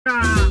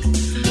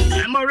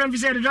I'm a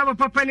representative of driver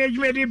papa and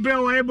made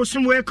bro able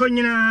some work on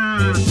you.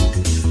 I'm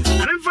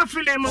for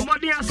feeling my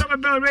body has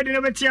already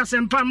never tears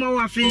and palm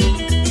waffy.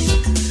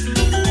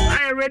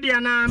 I ready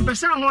and I'm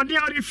person what the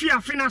other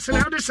fear finance and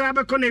how the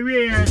cyber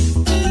connery.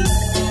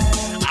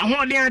 I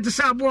want the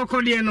answer to walk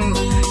on the end.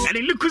 And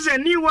it looks a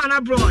new one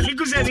abroad. It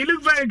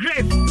look very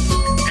great.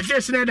 If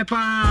there's another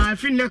pa, I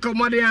feel like a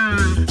mother.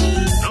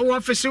 Our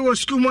officer was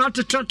school out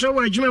to Toto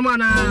or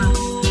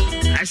Jumana.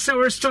 I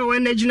saw a store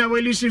when they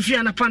will lose if you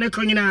are a panic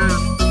on you now.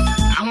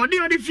 I want the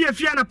other fear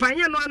Fiana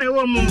Panya on a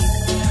woman.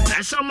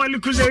 I saw my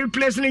Lucusa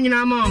replacing in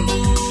our mom.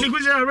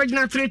 Lucusa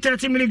original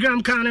 330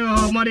 milligram can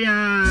or Maria.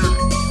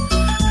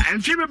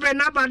 And fever bread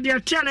now about their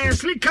Tiana and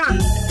slicker.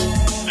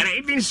 And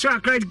even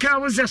struck right car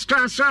was a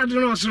scratch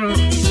also.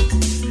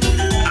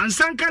 And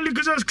Sanka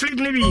Lucusa's click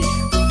Nibby.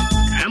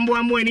 And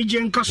one more in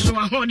Jane Costo,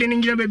 holding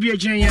in Jabby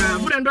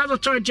Jania. Wouldn't rather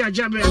toy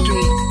Jabby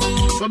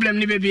to problem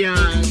Nibby.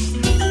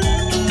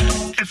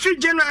 A few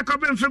general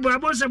copy in February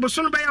was a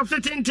boson by of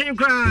 13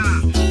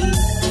 crowd.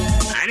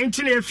 I didn't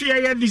tell you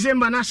fear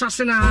December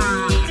Nassasina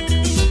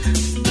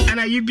and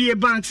a UBA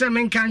bank,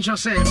 Semen Cancer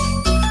say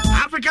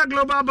Africa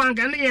Global Bank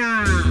and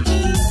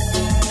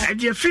at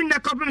your fin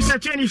that copy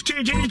set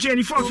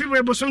 24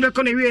 February boson the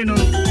Coneveno.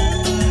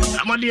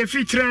 I'm on the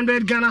fee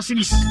 300 Ghana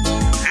cedis.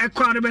 I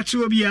quite about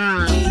to be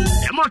a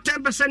more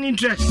 10%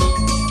 interest.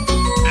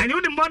 I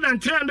knew the more than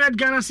 300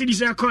 Ghana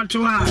cedis are called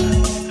to her.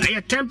 I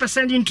had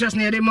 10% interest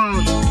near the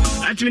mom.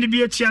 I told me to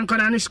be a chianco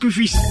and school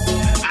fees.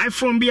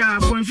 iPhone be a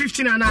phone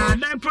 15 and a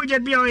dime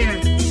project be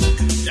here.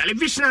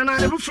 Television and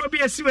a book for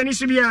be a when it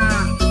should be a.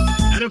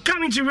 I don't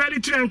come into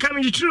reality and come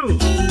into true.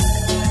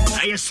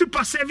 I a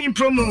super saving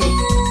promo.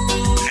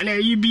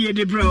 And you be a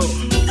bro.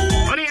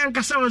 Only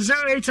Ankasa was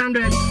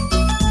 0800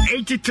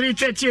 83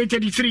 38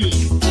 33.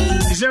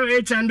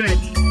 0800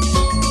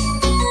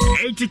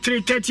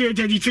 83 38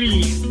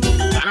 33.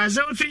 And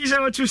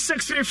 0302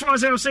 634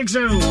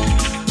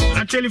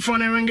 a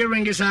telephone and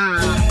ring is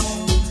and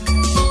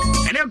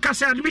they'll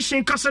cast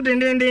admission cost of the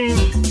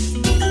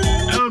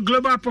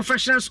Global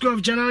Professional School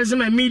of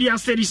Journalism and Media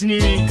Studies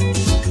near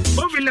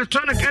both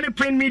electronic and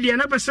print media.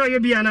 Never saw you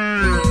be an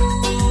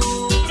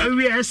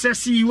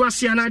SSC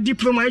was a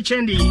diploma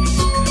HND.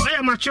 I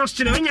am a trust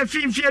to when you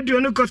feel fear do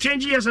no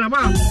 20 years and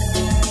above.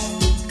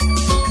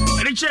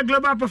 Richard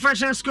Global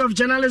Professional School of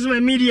Journalism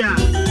and Media.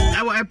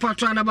 Our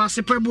airport and about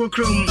Superbook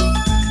Room.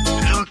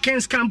 Our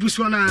Kens campus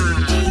one.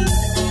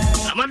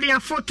 I'm only a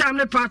 4-time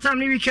and part-time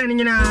weekend.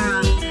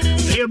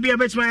 You'll be a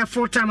bit my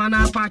 4-time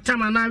and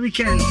part-time and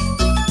weekend.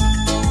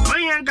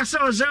 Only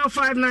Ankasa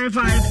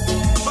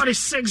 0595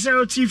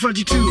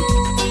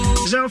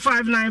 460242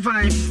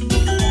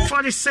 0595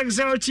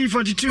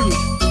 460242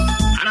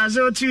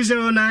 and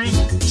 0209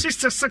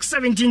 66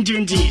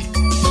 1720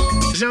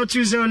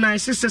 0209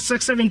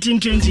 66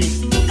 1720.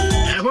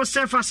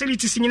 Hostel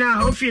facilities in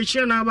our home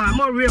share now about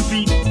more real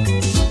fee.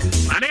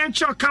 I then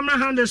check camera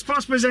handle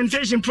sports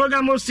presentation,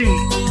 program hosting,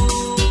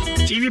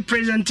 TV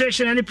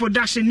presentation, any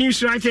production,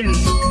 news writing,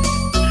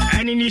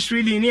 any news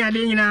reading,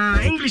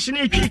 English,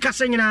 any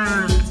casting,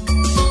 about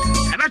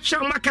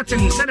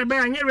marketing, set a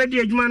bear and you're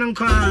ready, man,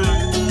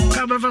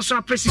 cover for so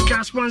a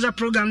sponsor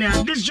program there.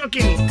 This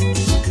joking,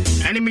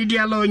 any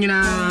media law,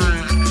 now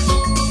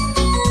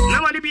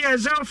I'll be a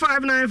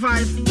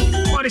 0595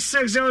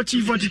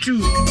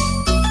 460242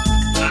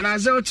 and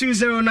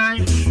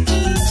 0209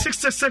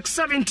 66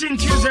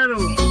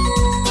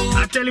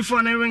 1720. A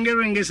telephone and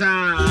ring is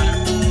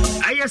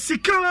I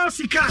sika.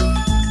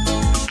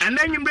 And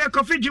then you break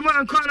coffee, Juma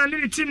and corner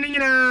little team.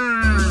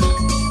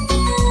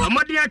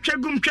 Amadia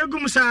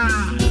Chagum sa.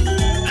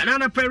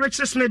 Another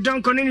Perexes me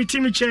dunk on any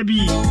team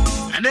Chebi.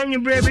 And then you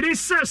break it in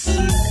sus.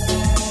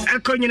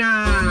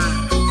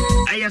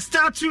 I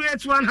start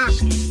 281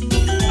 hash.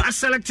 I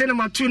selected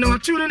number 2 in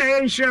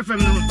the share from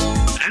them.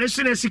 And as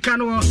soon as you can,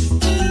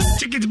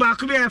 tickets back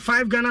to be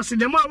 5 Ghana.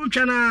 The more we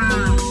can,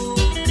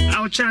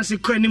 our chance to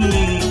go anymore.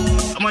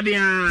 Amadia,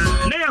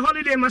 near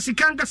holiday,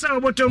 Masikanka sa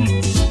bottom.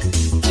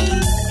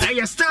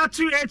 I start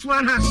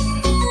 281 hash.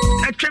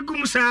 I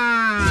Chagumsa.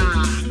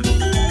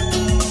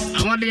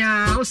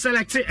 Amadia, I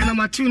selected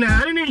number 2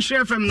 now. I didn't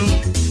share from them.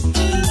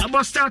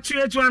 About start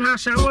 281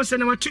 hash. I was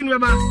number 2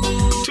 about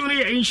 2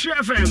 in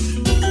share from.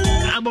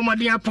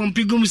 Abomadia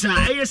Pompigumsa,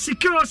 a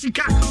secure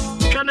sika,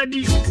 Canada.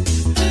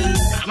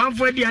 I'm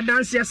for the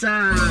dance, yes,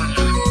 sir.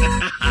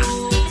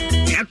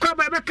 A crab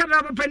by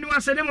Canada Penua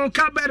said, I'm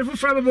car bed for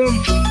Frabble.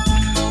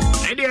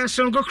 I dare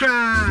son go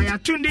cry, I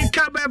tuned in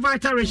car by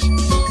Vitarish.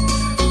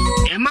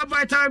 And my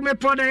Vitar may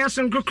pour the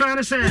son go cry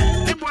and say,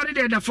 I bought it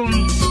at the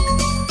phone.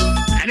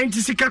 And into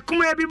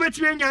Sikakuma be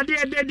better than your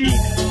dear daddy.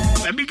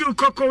 A big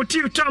cocoa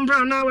tea, Tom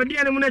Brown now, a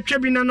dear woman at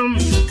Trebinanum.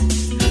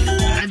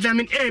 I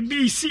mean A,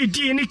 B, C,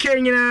 D, and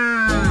Kenya.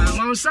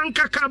 Mount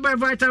Sanka Kaba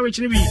Vita, which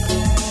be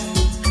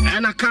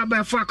and a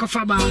Kaba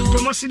Fakofaba,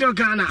 Promosido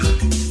Ghana.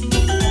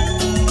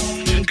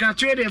 And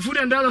graduated food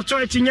and dollar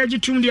toy to Yaji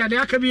Tundia, the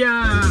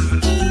Akabia.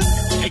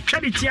 A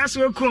credit yes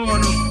will call.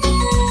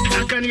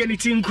 I can't get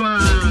anything.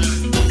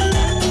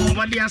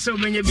 What the answer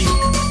when you be?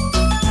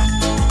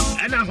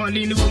 and I'm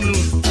holding the woman.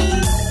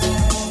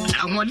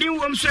 I'm holding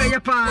woman, say,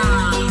 Yapa.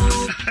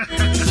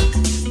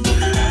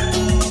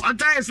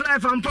 What is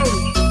life and Paul?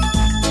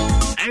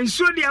 And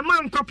so the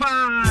man,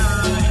 Papa,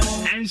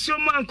 and so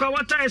man,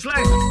 what is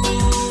life?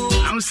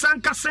 I'm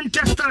Sanka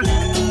Center Stand.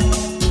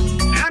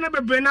 And I'm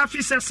a brain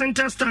officer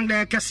Center Stand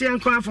there, Cassian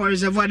Quan for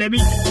his avoid. Now,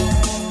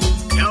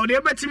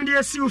 the better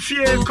me see you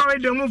fear,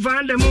 corridor move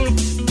on the moon.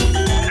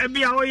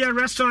 Be a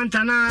restaurant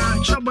and a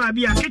chop,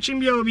 be a kitchen,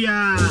 be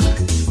a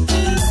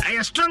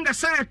stronger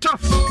side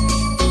tough.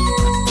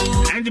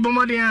 And the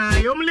moment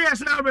you only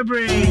has now be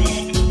brave.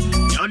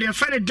 Or the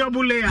funny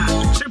double layer,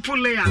 triple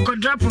layer,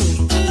 quadruple.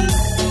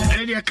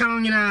 And the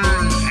account in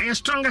a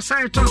stronger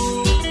side tough.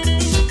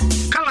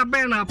 Color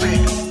band up,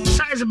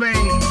 size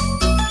band.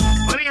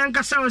 Only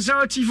Anka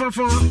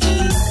 0T44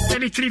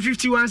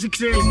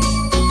 335116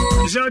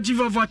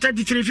 0T44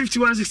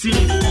 335116.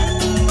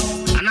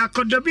 And I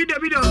call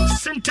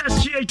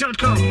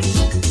www.centersga.com.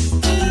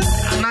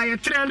 And I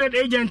have 300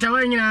 agents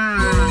away.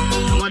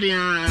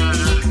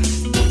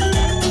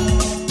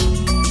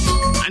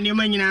 And you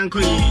mean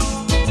uncle.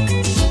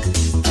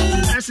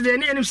 As the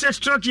name says,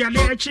 stroke ya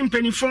there,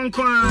 chimpany phone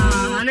call,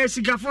 and a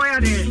cigar for ya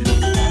there.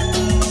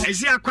 I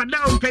see a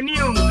quaddown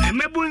penio, and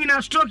maybe in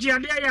a stroke ya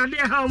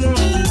there, how more.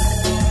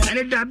 And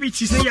if that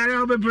bitch is near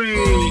your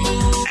brain.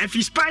 If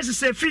he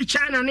spices a free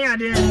China near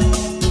there,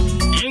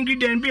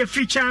 ingredient be a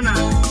free China.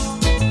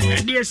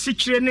 And dear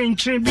citrus and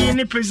train be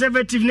any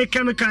preservative, any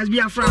chemicals be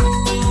a frown.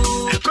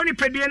 I couldn't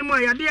pay the anymore,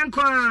 I didn't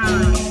call.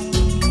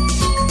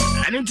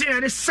 And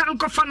until the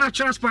sound of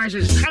natural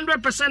spices,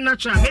 100%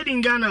 natural, made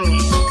in Ghana.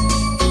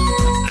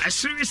 I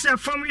see a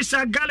from this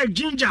garlic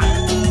ginger,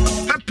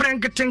 pepper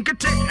and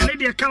katenkate, and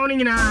the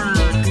accounting in a.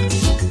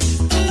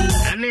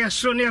 And they are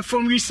so near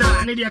from Visa,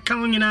 and the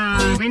accounting in a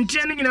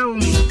maintaining in a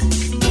home.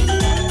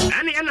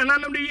 And the end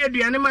of the year,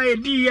 the animal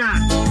idea,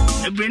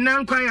 a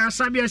Brennan choir,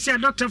 Sabia, say a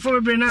doctor for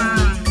a Brennan.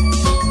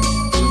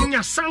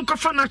 Your sound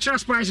of natural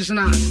spices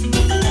now.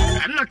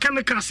 And not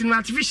chemicals in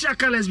artificial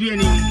colors being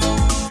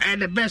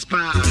and the best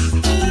part.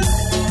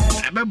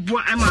 Emma,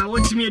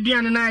 what's me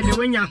doing and I, the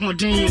when you're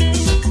holding.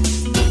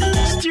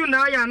 Still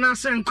now, you're not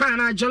saying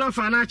crying out jollof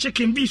and our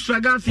chicken beef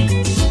spaghetti.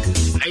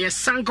 I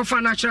sank of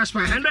a natural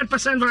spice,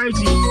 100%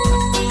 variety.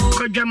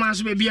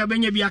 Kojamas may be a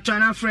benny be a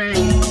turn friend.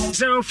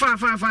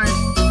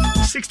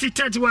 0555 60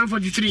 31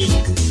 43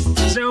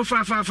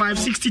 0555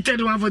 60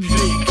 31 43.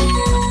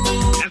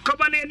 A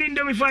company in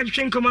the before you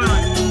can come on.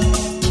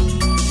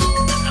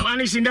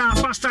 One is in the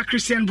Pastor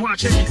Christian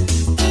Boache.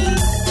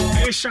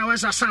 A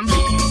showers assembly.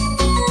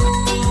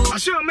 I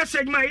saw a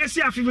message, my yes,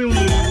 you have to be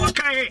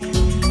okay.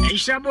 And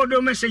Shabo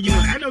do message.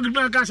 I know good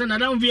black and I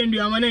don't be in the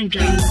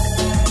Amanenka.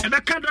 And I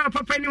can't drop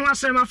a penny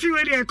once and I feel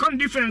really a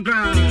different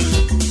ground.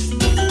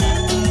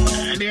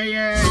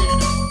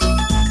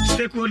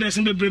 Stakeholders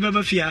in the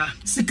Bribaba Fia.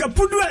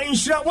 Sikapudua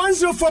Insura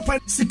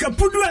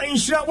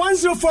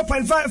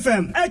 104.5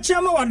 FM.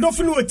 Echama wa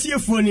dofinu wa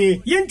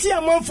tiefoni. Yenti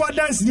amon for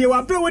dance ni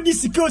wa bro di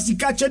sika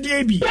chacha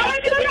debi.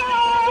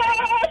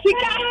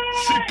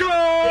 Sika.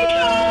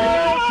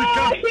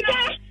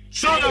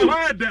 Sona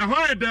hoide.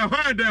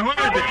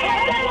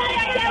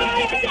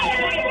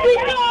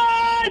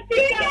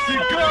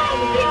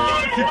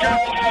 Sika.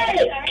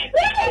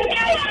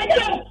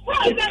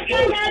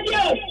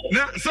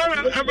 Now,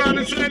 sorry about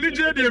the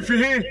DJ if you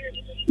hear.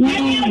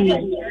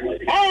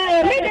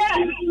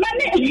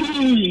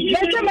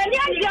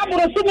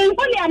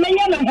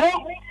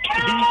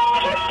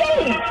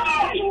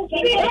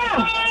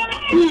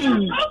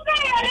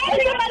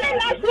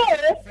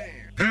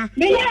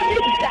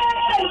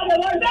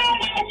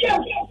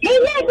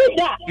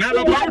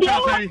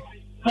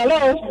 Hello.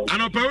 I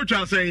know what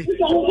you say.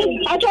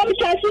 I told you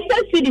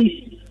sister cities.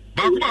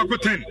 Back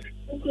 10.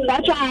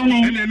 That's right.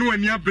 And then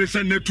when you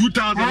present the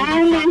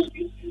 2000.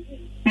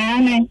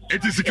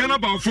 It is a kind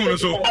of phone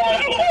so.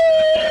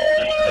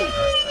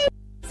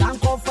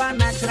 Sankofa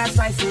natural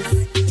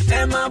spices.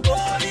 Emma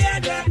Bolia.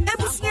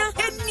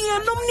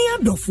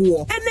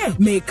 Dofo ene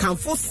make am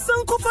for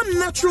Sankofa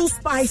natural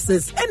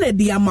spices ene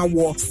di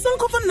amawo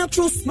Sankofa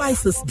natural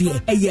spices there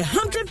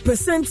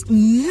 100%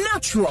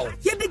 natural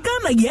ye de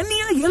Ghana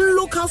ye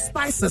local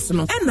spices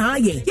no ena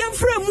ye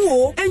fremu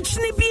o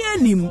enchini bi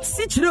anim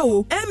sichire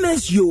o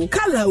MSG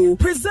color o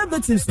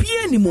preservatives bi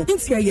anim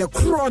ntia ye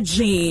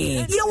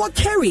crojin ye wa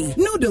curry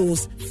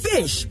noodles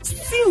fish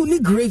stew ni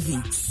gravy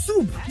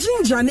soup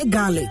ginger ni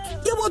garlic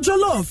ye wa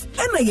jollof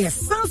ena ye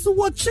sanso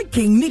wa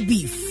chicken ni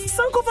beef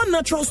Sankofa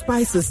natural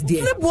spices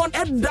dear. Ne born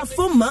at the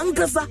for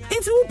mangasa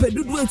into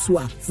pedudu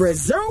etua for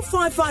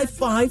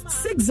 0555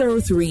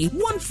 603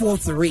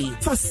 143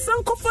 for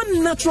Sankofa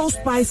natural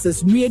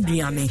spices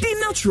mediane. The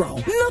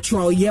natural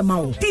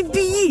yemao.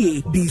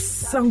 The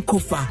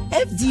Sankofa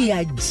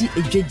FDIG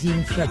ejedi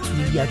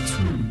infratuliatu.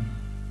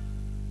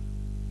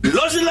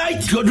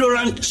 Lozilite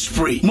deodorant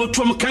spray.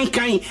 Motrom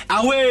kankai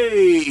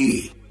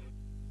away.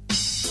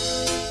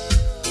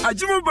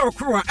 Ajuma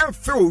Bakura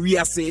F4 we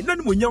are saying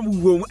none when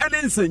young room and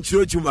instant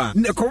Juma.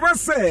 Nekova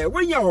say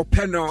when you're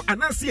penal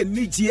and I see a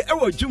Niji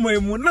our Juma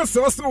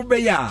Munasa also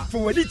beya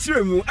for the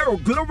term our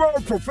Global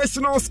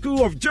Professional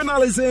School of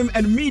Journalism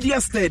and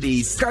Media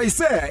Studies.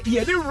 Kaise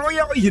ye the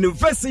Royal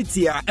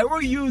University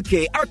our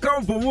UK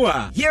account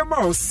for year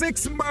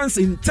 6 months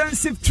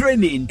intensive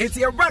training. It's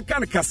your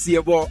backend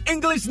Kasiabo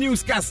English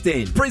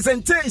newscasting,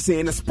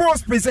 presentation,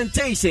 sports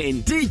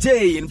presentation,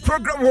 DJing,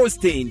 program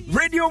hosting,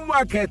 radio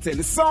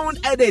marketing, sound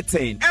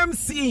editing,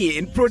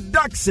 MCing,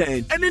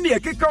 production, and in the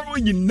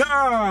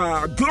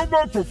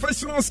Global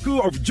Professional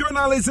School of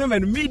Journalism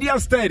and Media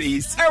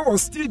Studies. Our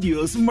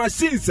studios,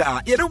 machines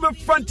are Yeruba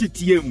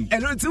Fantitium,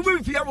 and until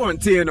we have one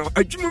tino,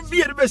 a Juma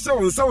be at the best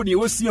on Saudi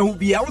was you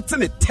be out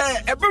in a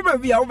tear, a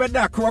baby over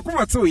that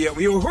Kwakumatoya,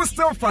 your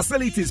hostel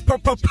facilities,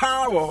 Papa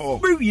Power,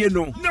 we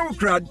know, no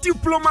crowd,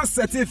 diploma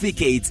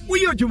certificate,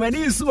 we are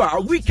Jumanis who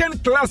are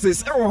weekend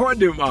classes, our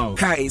Hodemau,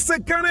 Kai,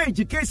 Sakana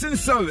Education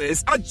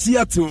Service at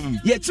Giatum,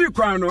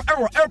 Yechukrano,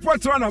 our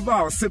airport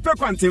runabout,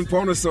 Sepequantin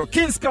Ponoso,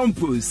 King's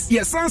Campus,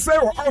 yes,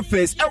 our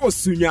office, our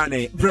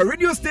Sunyane, the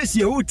radio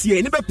station,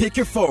 UTA, never pick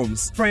your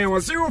forms, from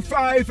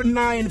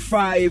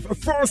 0595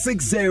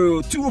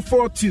 460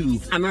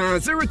 242 and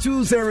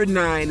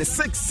 0209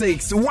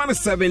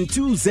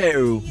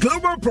 661720.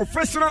 Global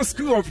Professional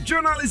School of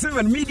Journalism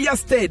and Media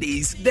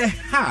Studies, the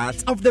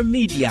heart of the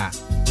media.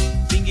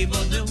 You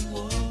look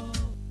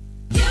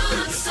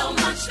so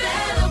much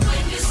better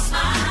when you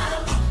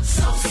smile.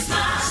 So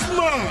smile.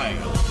 Smile.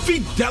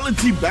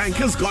 Fidelity Bank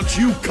has got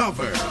you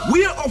covered.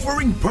 We are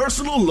offering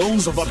personal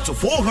loans of up to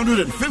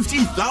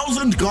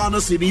 450,000 Ghana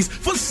cedis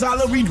for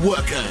salaried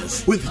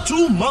workers with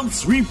 2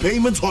 months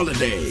repayment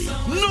holiday.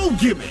 No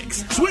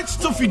gimmicks. Switch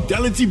to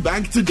Fidelity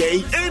Bank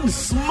today and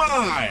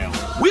smile.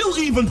 We'll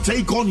even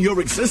take on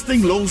your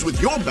existing loans with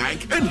your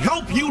bank and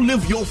help you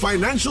live your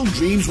financial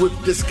dreams with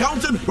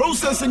discounted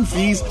processing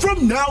fees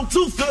from now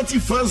till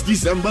 31st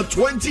December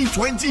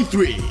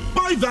 2023.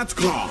 Buy that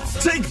car,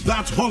 take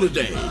that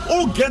holiday,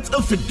 or get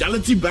a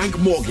Fidelity Bank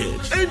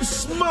mortgage and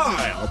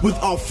smile with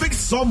our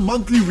fixed sum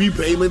monthly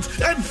repayment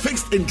and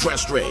fixed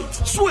interest rate.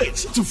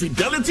 Switch to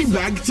Fidelity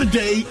Bank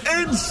today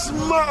and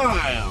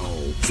smile.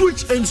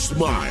 Switch and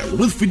smile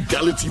with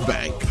Fidelity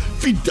Bank.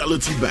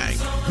 Fidelity Bank.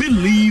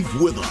 Believe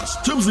with us.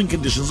 Terms and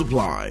conditions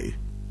apply.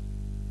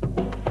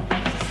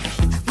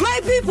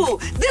 People,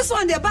 this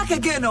one they're back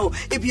again. Oh,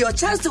 if your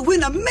chance to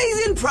win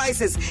amazing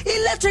prizes,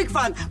 electric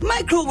fan,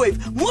 microwave,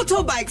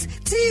 motorbikes,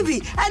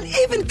 TV, and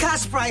even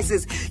cash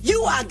prizes,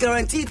 you are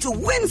guaranteed to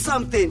win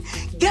something.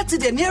 Get to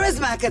the nearest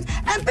market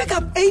and pick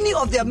up any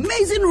of the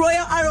amazing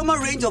Royal Aroma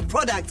range of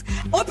products.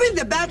 Open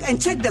the bag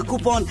and check the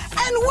coupon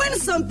and win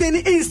something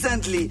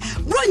instantly.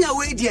 Bronya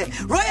way there,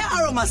 Royal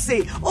Aroma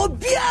say,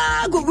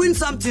 Obia go win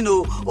something.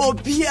 Oh,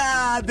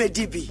 Obia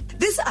bedibi.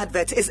 This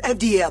advert is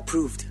FDA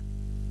approved.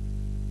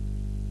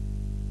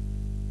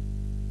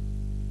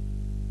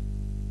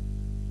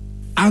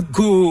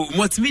 Ago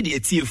multimedia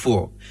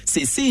TV4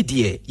 say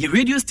dear your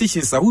radio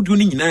stations are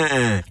doing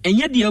na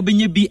enya de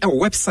obenye bi a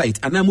website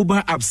and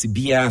mobile apps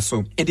bia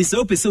so and this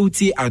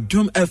opesauti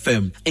Adom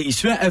FM,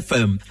 Insura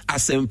FM,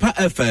 Asempa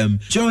FM,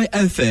 Joy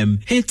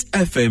FM, Hit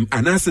FM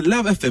and as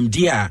Love FM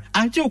dia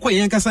ajo kwa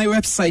yankasa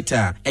website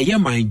a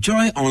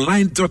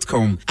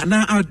myjoyonline.com and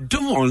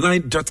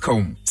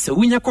adomonline.com so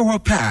winya kwa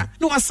pa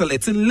no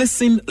select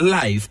listen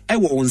live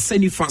ewo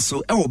onsani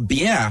faso ewo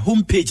bia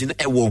homepage na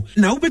ewo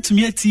na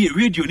ubetumi ati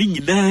radio ni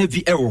nyina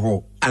vi ewo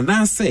ho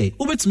ana say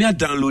ubetumi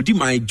download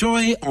my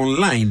Joy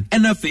Online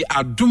NFA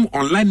Adom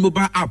Online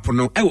mobile app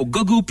no ewo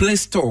Google Play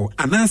Store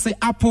ana say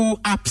Apple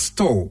App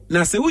Store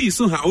na say we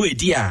so ha we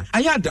dia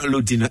aya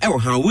download no ewo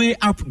ha we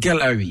app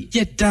gallery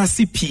yet da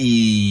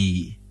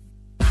CP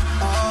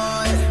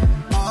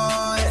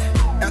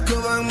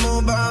Ecobank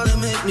mobile to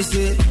make me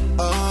say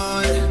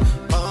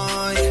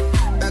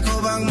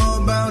Ecobank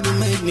mobile to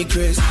make me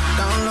crazy.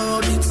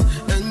 Download it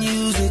and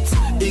use it.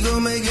 It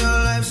gon' make your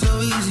life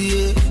so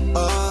easy.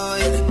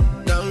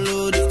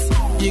 Download it.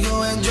 You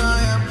gon' enjoy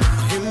it.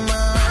 In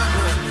my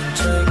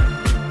check.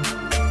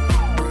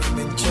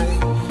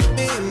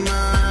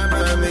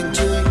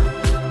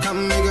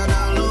 Come make a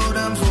download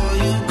them for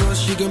you.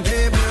 Cause you can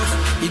pay bills,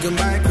 you can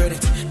buy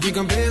credit, you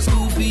can pay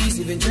school fees,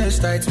 even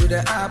just tights with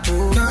the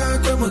Apple.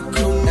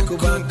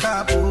 Ecobank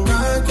Apple.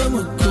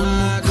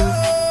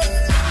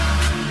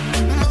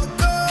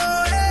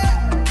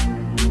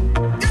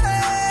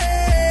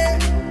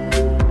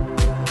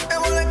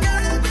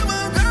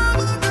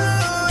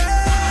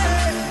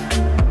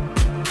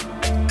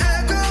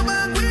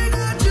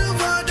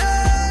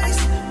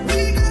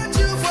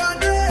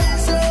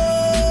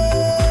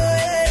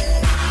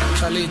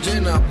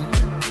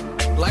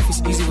 Life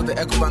is easy with the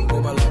Ecobank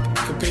mobile app.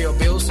 You can pay your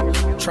bills,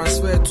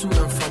 transfer to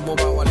and from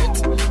mobile wallet,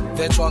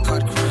 virtual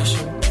card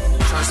creation,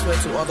 transfer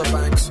to other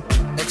banks,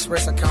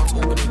 express account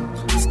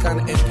opening, scan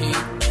and pay,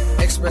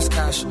 express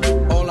cash,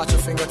 all at your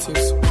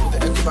fingertips with the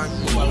Ecobank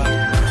mobile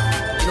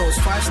app. You know, it's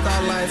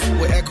 5-star life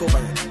with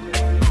Ecobank.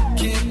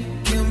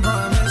 Kim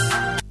promise.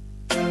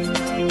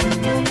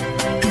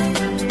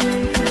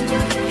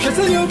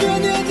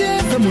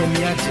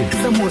 waniache.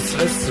 Some more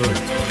stress.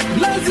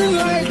 Blazing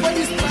light when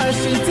it's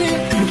flashing.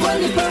 You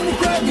call it from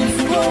crying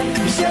slow.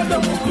 You share the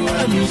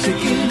Mukurani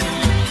shaking.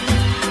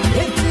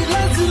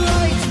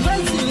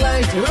 Blazing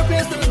light.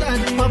 Represent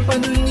that Papa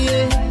Nunye.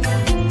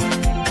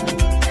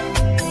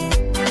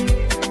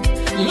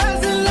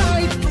 Blazing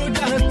light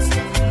products.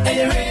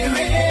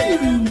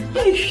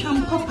 Hey,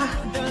 Sham Papa.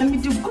 I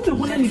mean, you've got to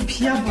go and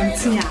Pia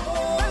Bontia.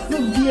 No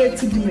beer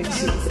to the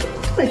machine.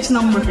 Which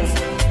number?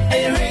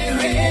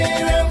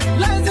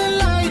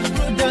 Light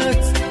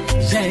products.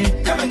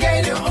 Come and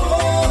get it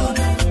all.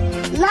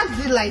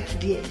 Lazy light,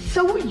 dear.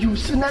 So you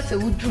soon as I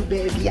would do,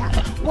 baby.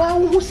 Wow,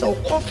 who's so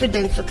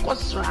confident? Of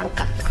course, rank.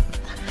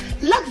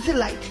 Lazy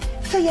light.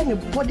 Say your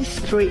body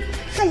spray.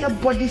 Say your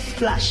body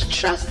splash.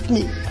 Trust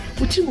me.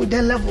 Which you would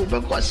level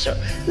because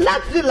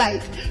Lazy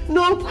light.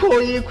 No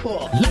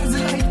co-equal.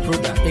 Lazy light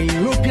product. A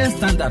European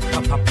standard.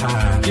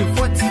 Papa. In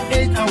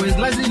 48 hours,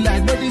 Lazy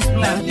light body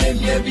splash.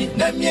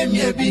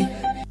 Maybe.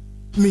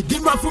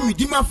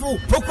 Midimafo,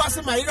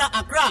 Pokwase Maira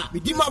Accra.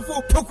 Midimafo,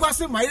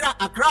 Pokwase Maira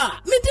Accra.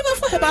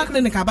 Midimafo Heba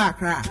Clinic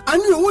Accra.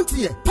 And you won't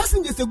hear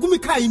passengers a gumi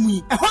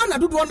kaimi. A hana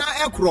do one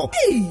aircraft.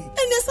 Hey, and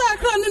yes,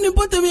 Accra and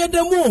bottom of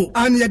the moon.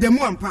 And yet the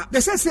Mwampa.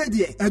 The said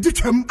ye,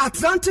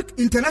 Atlantic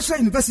International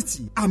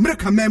University,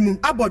 America Memu,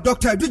 about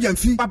Dr.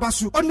 Dujanfi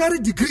Babasu, honorary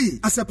degree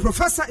as a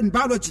professor in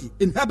biology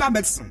in herbal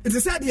medicine. It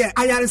is said here,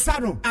 I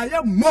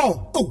am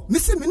more. Oh,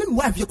 Missy Minim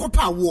wife, your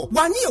copa war.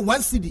 1 year,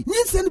 1 city.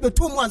 You send me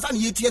 2 months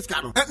and 8 years.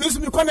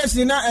 Me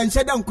connection na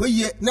encheda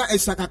nkoye na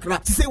esakakra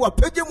ti say wa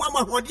page mu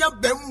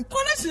amahodiam bam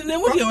connection na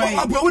mu de way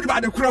abwo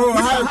ba de kra wo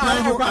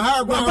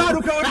ha ba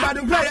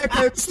de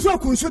kra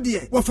stroke nso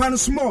de wo fa no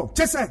small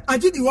chese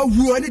agidi wa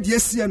wuo ne de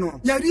asie no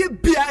yare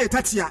bia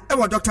etatia e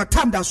wo Dr.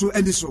 Tamda so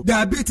andi so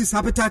diabetes,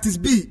 hepatitis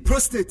B,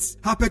 prostate,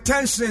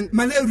 hypertension,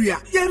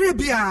 malaria yare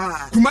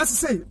bia kuma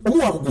say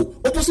owo agogo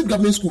opposite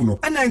government school no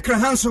ana nkra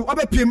hanso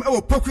obepiem e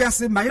wo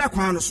pokuase mayira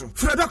kwan no so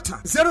fra doctor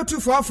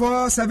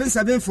 0244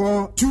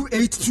 774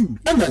 282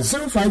 and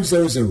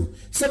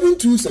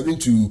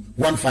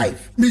 0500-727215.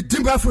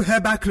 Midimafo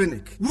Herbal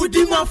Clinic.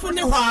 Midimafo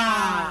ne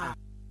hwa.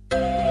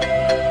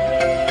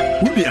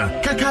 Wubia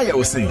kakaya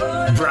osin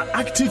Bra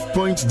Active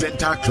Point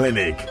Dental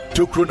Clinic.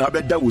 Tokro na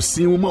beda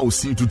osin uma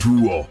osin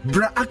tutuwo.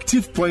 Bra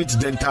Active Point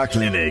Dental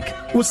Clinic.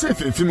 Ose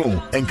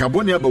fimfimo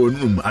enkaboni aba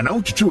wonum ana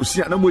utwitwe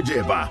osi ana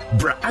mojeba.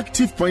 Bra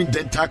Active Point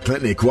Dental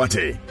Clinic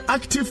wate.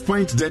 Active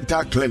Point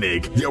Dental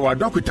Clinic. Ye wa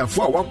doctor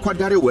fo a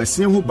wakwadare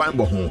wasin ho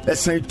banbo ho.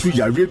 Esan tu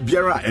yare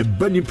biara e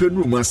bani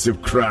penu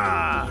massive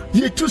kra.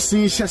 Ye tu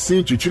sin hya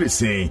sin twitwire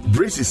sin.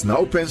 Braces na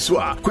open so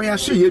a kwaya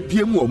hye ye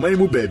biem wo man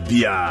mu ba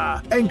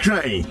bia.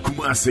 Enkran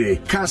Kumase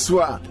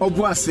Kaswa,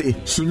 Obuase,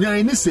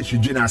 Sunyan ni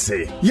setwidwina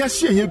se. Ya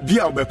hye ye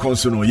bia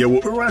obekonso no ye wo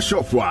ora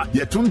shop a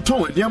ye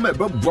tonton niam e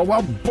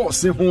beboa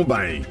boss ho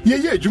ban. Ye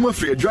adwuma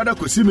free adwada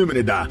kosi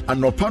memeda,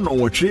 anopa no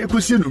wotwe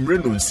kosi numre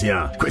no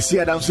nsia. Kwasi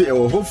adanso ye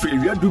wo ho free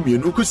wiadu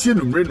mienu kosi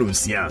numre no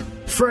nsia.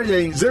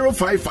 Friday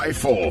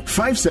 0554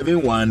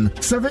 571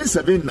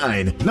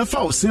 779 na fa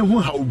osen ho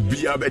ha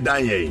bia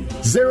bedan ye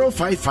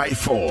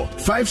 0554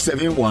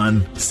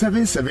 571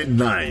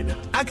 779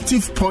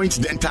 Active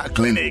Point Dental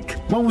Clinic.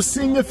 Mo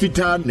sing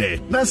fitane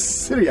na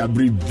Syria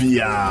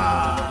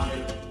bribia.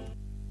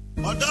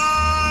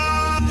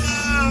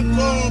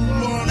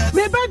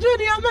 Me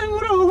Junior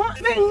Mengro,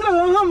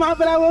 my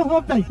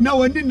brother.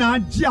 Now, and now,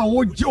 Gia,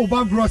 what Joe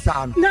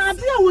Bangrosan. Now,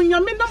 dear, when you're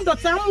men of the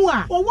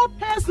Samoa, or what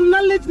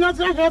personality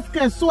natural health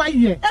care, so I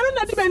hear. I don't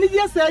know the many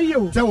years say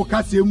you. So,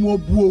 Cassie, more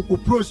boo,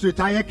 prostate,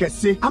 I can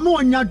say, I'm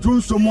on your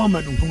dream, some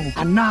woman,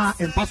 and now,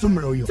 and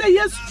Passomero. Say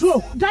yes,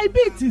 stroke,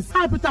 diabetes,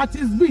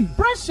 hepatitis B,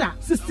 pressure,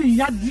 60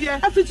 yard dear,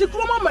 a future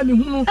woman,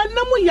 and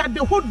no more yard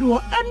the whole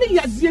door, and the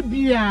yard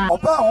beer.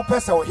 Oba,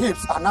 opesa,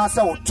 hips, and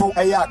answer to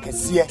a yak,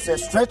 see,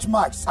 stretch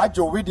marks, I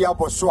do with the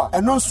Abosua,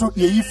 and also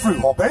ye free,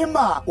 or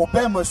Berima, or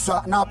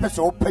Bemosa, now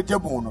peso,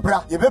 Pejamun,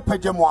 Bra, ye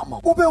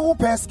Pejamama, Ube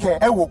Peske,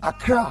 Ewo,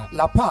 Accra,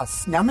 La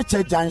Paz,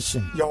 Namiche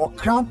Junction, your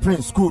Crown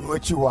Prince School,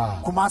 which you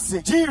are,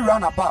 Kumasi, G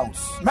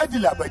Runabouts,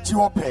 Medila, but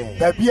you pay,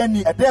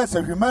 Babiani, a there's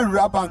a human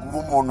rabank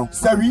woman,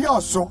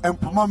 Serioso, and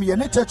Pumami,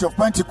 and the Church of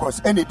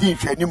Pentecost, and the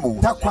Dish anymore,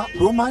 Takwa,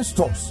 Roman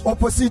Stores,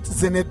 opposite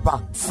Zenit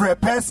Bank, Fre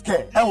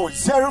Peske, Ewo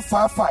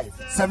 055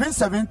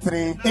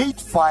 773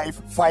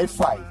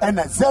 8555, and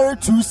a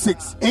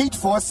 026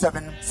 847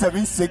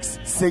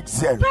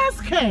 7660.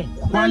 Peske,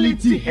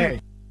 quality hair.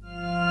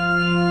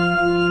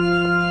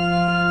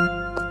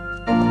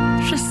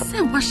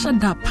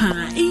 Washada pa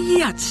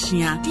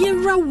iyachia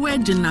diera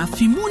wedding na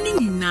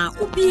fimuni na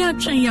ubia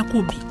twen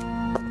yakobi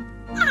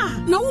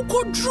na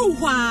uko dru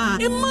hwa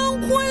e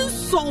man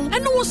kwenson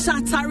ene wo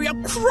satare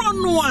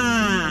krono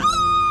a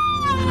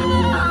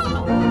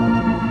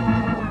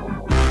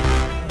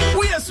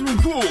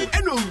Go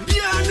and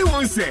Obia no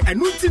one say and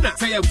Nutina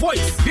say a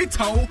voice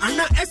data and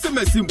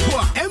SMS in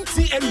poor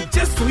MTN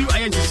just for you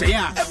I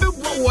share every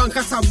one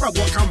casa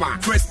brabo kama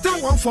press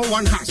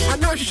 *141#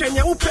 and now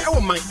shanya will pay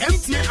on my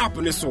MTN app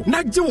on so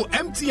na jo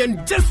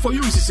MTN just for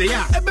you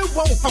share every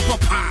one papa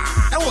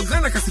and we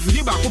gonna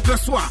kasifidi ba ko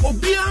peso a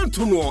Obia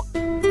to no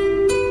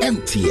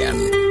MTN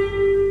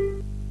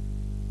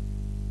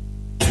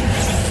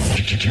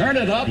Turn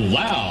it up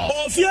loud.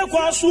 The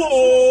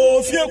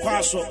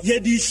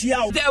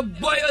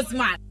boyos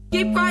man.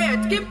 Keep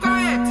quiet, keep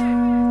quiet.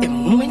 A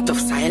moment of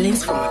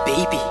silence for my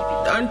baby.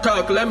 Don't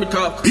talk, let me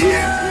talk.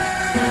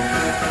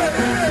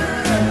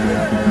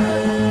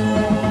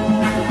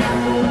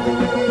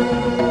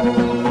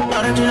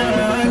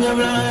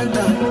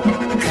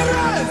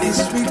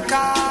 It's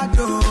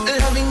Ricardo.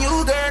 Loving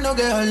you, girl, no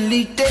girl,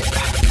 holiday.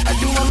 I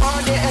do my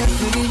all day,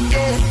 every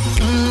day.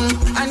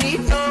 I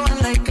need no one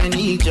like I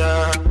need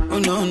ya. Oh,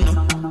 no, no.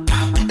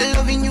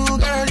 Loving you,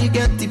 girl, you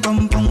get the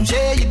pom pom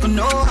share. You can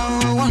know how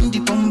I want the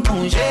pom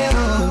pom share.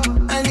 Oh,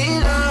 I need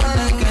no one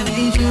like I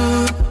need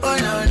you. Oh,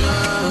 no, no.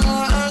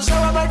 So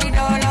I body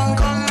down and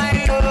come my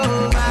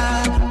over.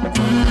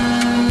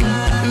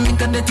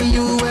 Make a dirty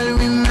you well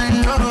with my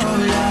love.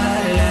 La,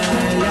 la,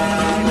 la.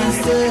 I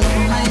say,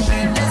 my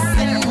baby.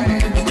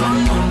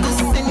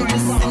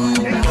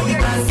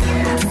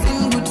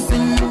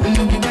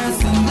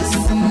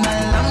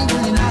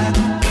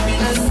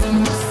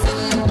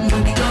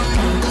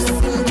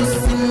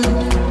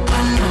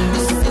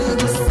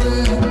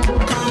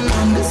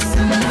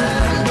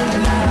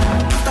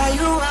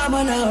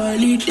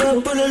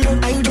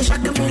 Are you just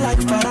shocking me like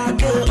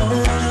Farage?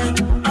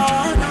 Oh,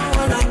 no,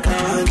 I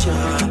can't,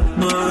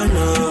 oh,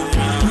 no.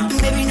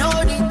 Baby, no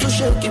need to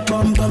shake it,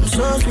 bum, bum,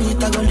 so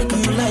sweet. I go lick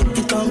you like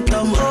the tom,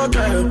 tom, oh,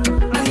 girl.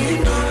 I need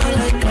no one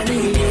like I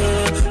need you.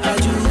 I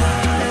do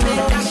that.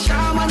 Make a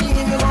shaman, if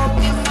you up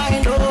in my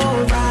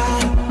lover.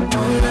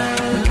 Oh, no.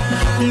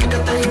 Look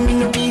at time in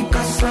the beat,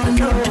 cause I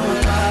know.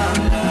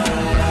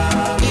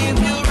 If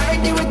you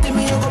ride it with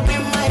me, you go be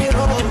my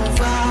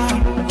rover.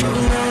 Oh,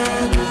 no.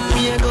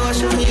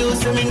 You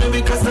say me no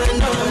because I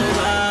know.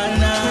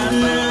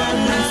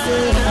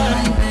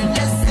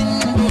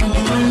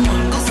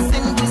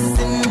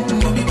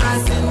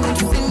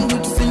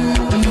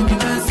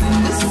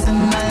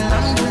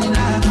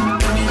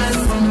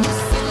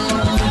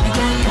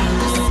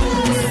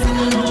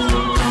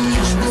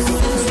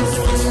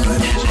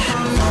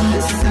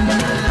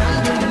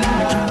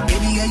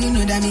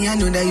 I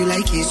know that you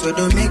like it, so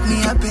don't make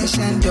me a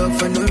patient dog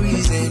for no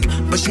reason.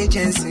 But she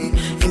Jensen,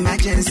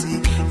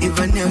 emergency,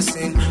 even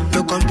Nelson,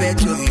 no compare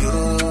to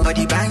you.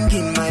 Body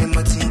banging, my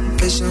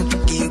motivation,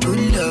 give you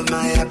good love,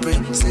 my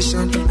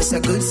appreciation. It's a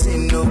good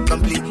sin, no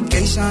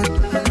complication.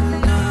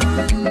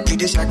 You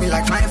just shock me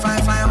like fine,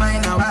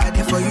 wine. Now I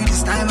did for you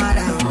this time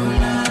around.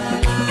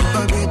 You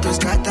go to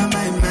scatter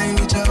my mind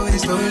with your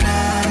ways, so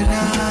nah.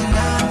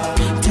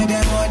 Tell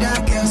them other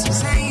girls to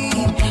say,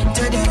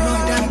 tell them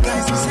other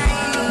girls to say.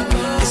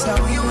 So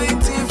we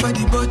waiting for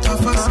the both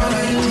of us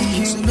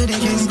already. So no, they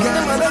can't get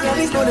them other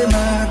guys for the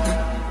mark.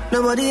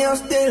 Nobody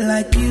else they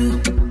like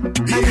you. I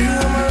do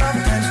I'm a rock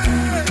dance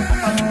too.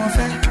 I'm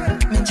fair,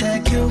 me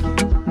check you.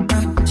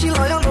 She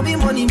loyal, no be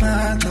money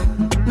matter.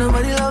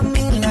 Nobody love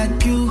me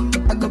like you.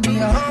 I could be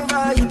a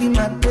hover, you be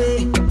my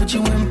day. But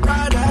you in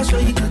Prada, so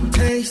you could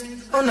taste.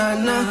 Oh nah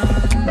nah.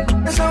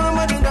 That's how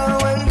somebody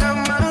down when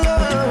come my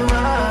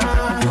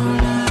love.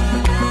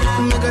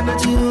 Make a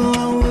bet you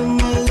with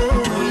my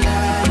love.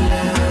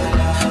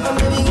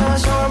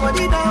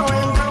 Somebody down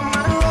and come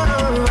my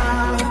love.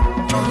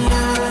 Oh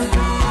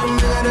yeah, I'm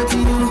better to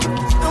you.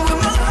 I'm with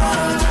my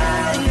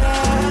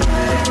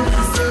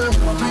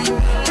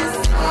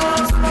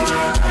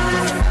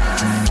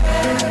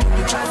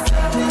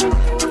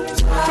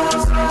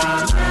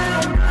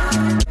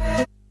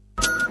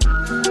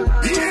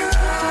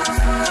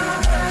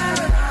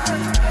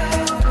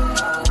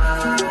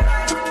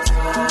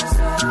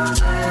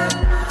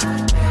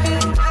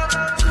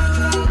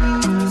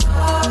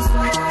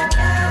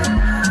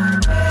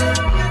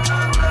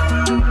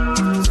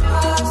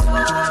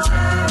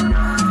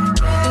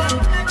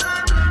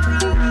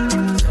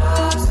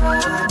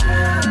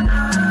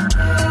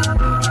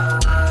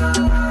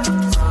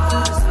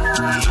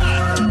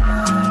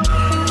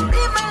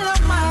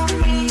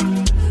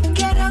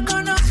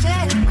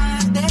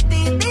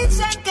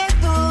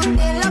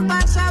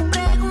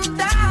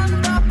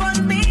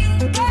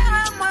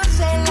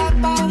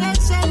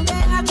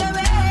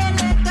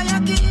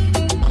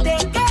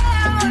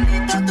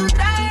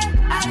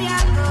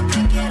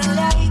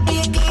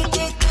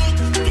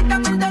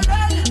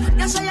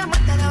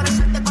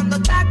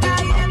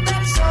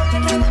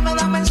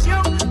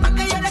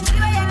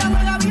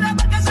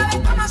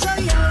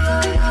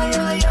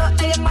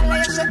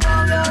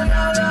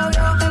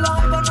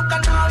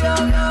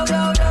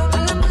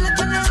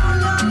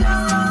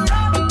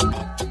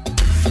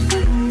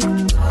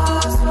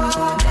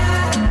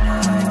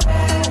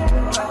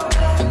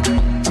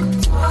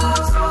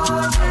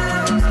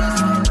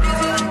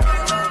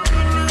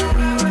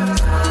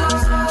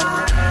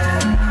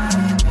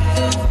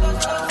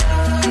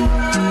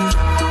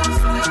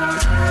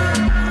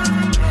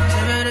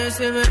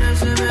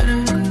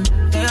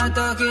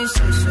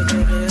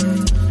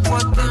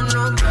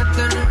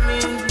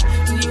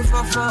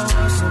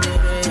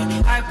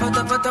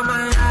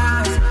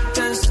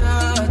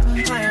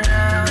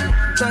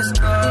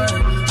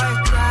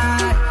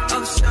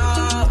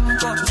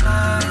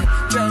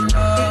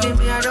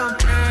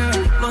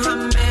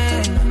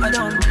I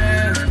don't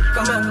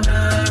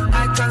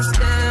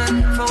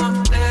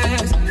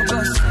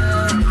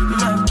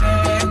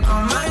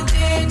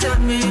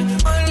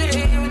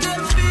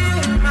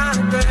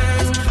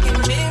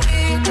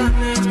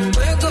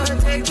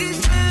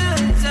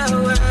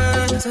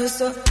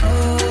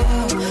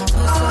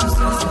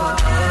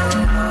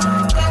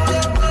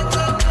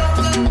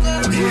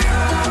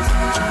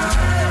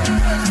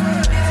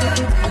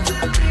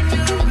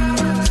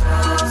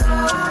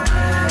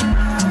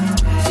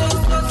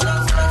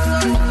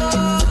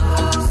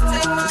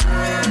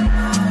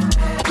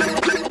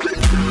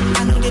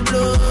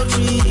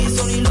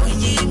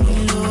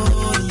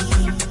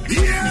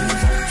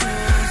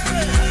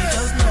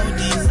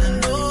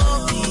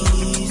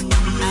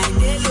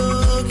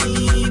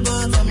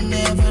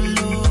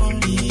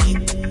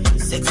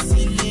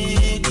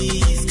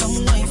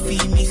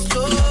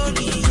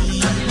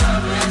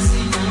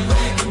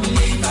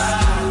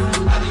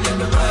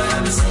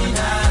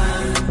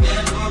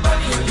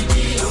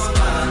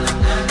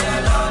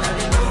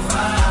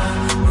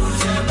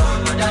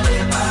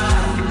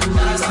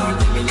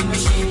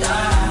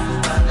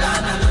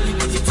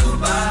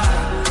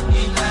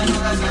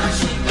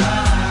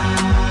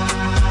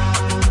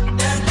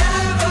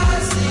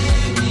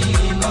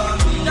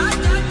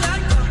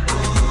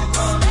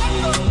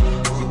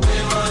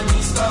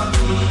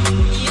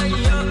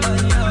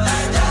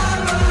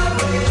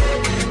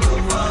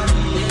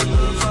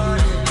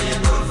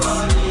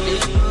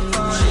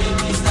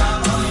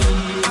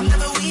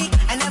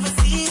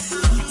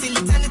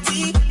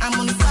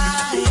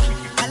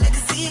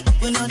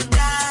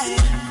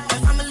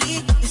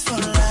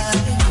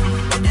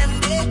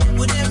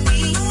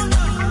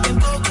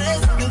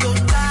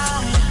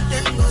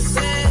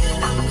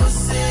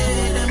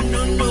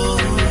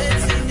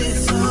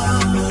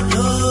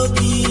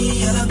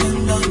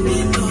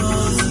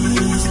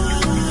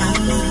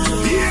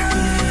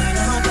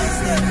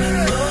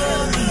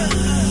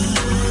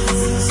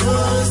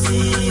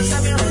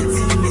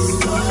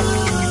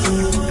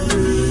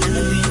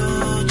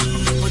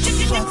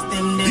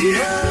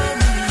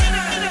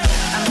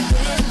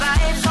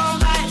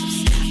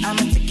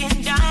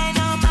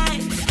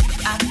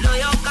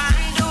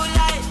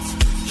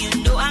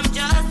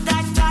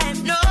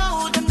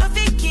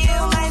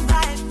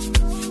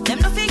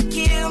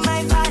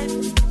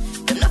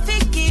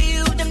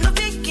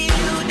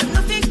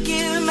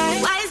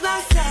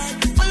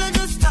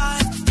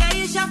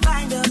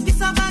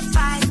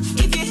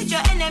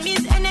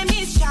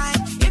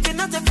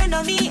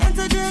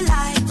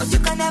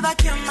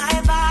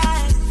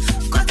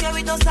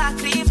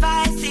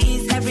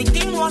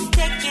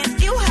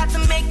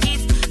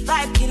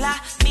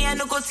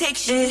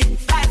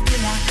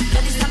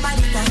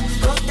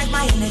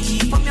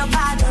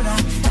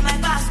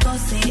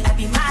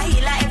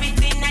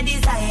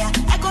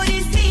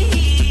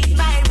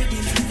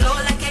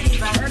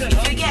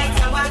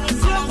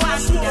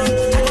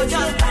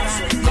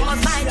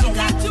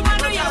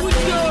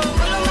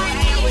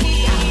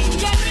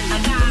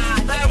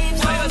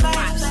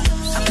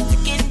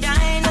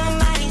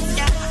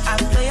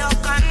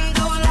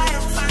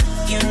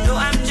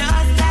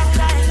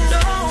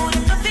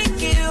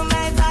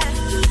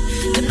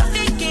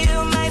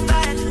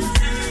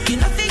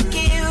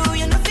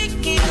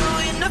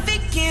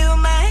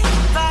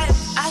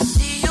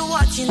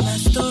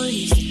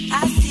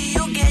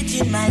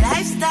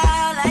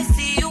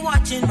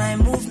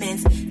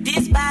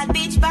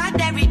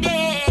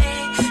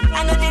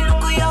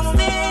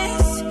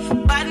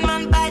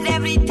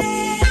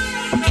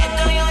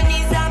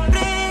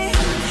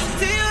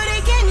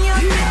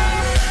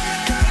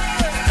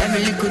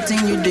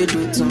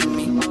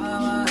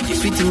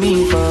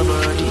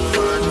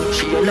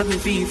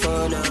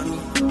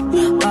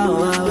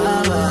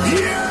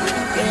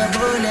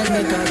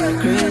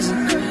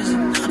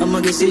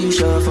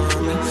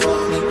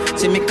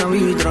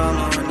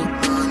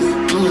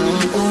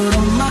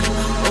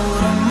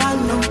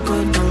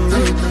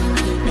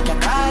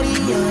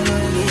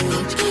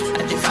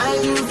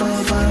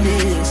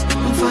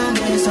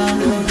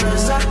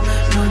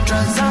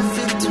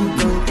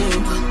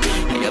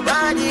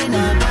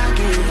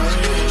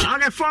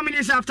Okay, 4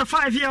 minutes after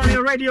 5 here on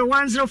your radio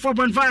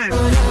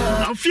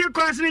 104.5. A few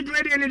questions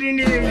ready and in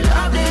the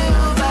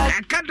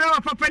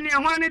Kadra Papa near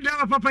one,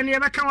 Dava Papa near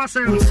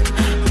Bakawasan.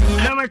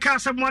 Nama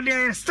Casa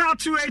Modia, star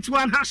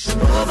 281 hash.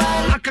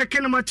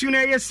 Akakanama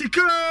Tuna,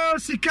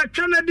 Sika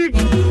Kennedy.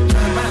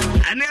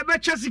 And never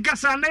Jessica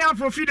Sanaya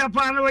for feed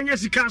upon when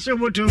Jessica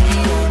Soboto.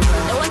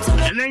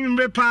 And then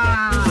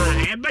Repa,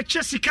 Eba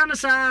Jessica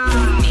Nasa.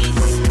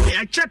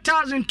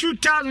 1,000,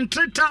 2,000,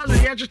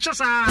 3,000,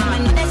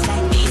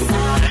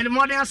 and the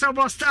morning I saw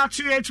about star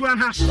 281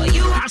 hash.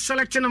 I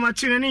selected number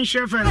 2 and in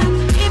Sheffield.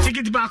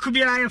 Ticket back could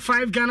be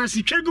 5 Ghana.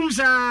 See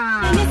Kegumsa.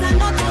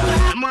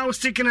 I'm always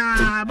taking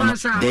a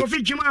Bansa.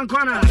 Coffee Juman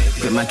Corner.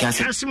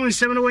 Simon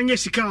 7 when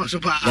Jessica.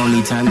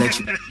 Only time that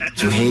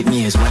you hate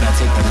me is when I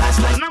take the last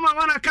life. Number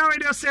 1 car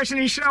radio station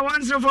in Shira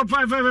 104.5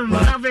 FM.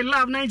 Love it,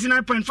 love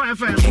 99.5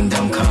 FM.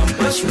 Kingdom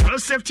come.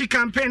 Road safety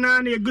campaign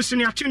and a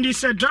Gusuni Atundi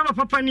said, driver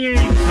Papa near.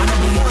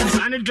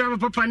 And a driver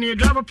Papa near,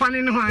 driver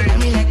Panin High.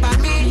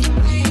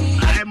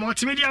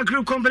 Multimedia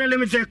Group Company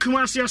Limited,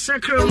 Kumasi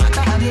Secretary,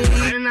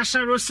 and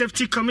National Road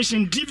Safety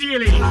Commission,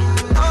 DVLA.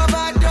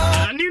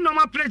 new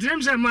normal plate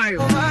names are my. And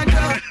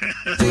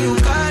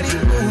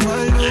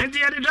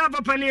the other dog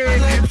up and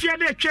if you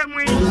had a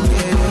chemway,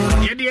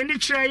 you had the any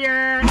tray.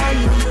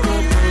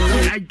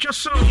 I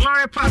just saw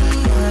Lorry Park.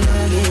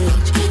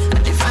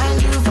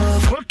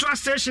 Otra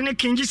station,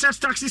 King Jesus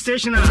taxi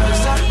station.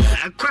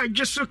 I quite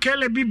just so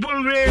Kelly be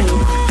born red.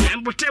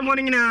 And but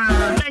morning in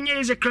a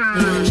years a crowd.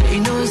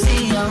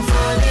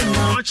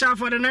 Watch out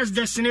for the next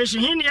destination.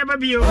 He never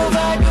be over.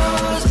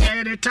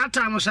 The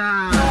Tata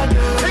Mosa.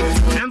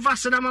 And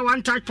faster than my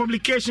one type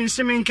publication,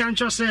 Simming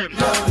Cancho said.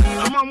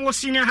 Among was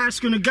senior high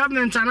school,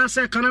 government and us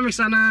economics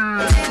and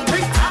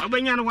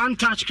when you one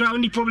touch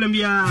crowd, the problem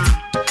here.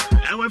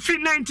 I will fit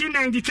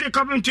 1993,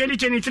 covering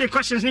 2023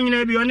 questions in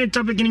the only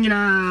topic in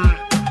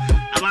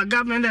about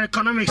government and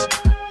economics.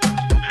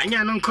 And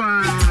you know,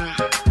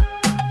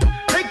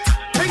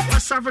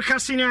 West Africa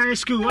Senior High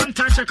School, one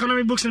touch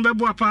economic books in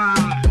Babuapa.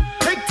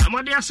 I'm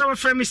what they are so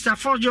friend, Mr.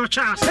 Ford George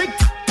Charles.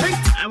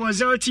 I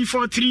was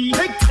 0T43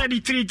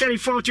 33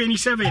 34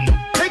 27.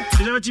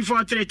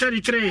 0T43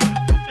 33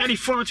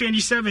 34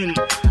 27.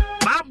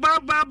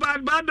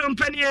 Bad, don't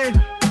penny.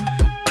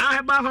 I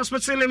have a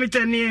hospital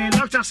limited near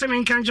Dr.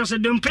 Semin can just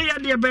don't pay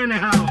at the banner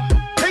how.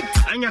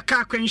 And your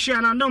car can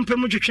share and don't pay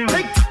much.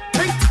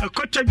 A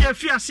quarter of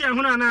fear, see,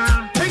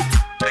 Hunana.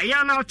 I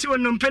am now to a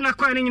numpena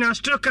coining in a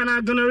stroke and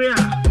a gonorrhea.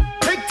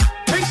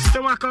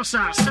 Stomach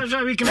ulcer,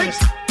 surgery weakness.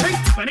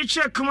 But it's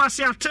a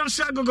Kumasi at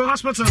Tonsa Google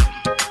Hospital.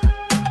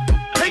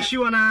 She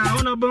wanna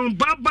on a boom,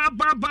 ba.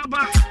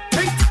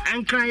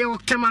 And cry your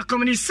Tema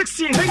Comedy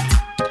 16. And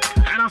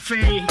I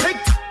say,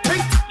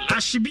 I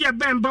should be a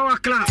band Bower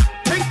Club.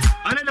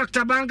 And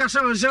Dr. Banka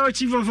so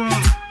 0T44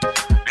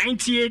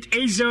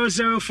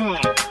 988004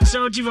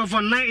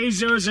 0T44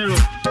 9800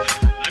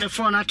 at the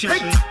phone at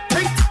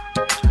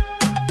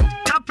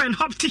Tap and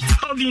hop tea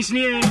holdings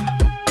near.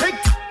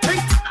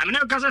 I'm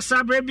not because I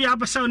saw baby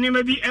up a sound near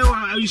maybe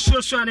you so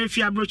if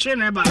you are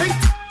broaching about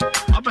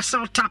up a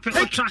sound tap it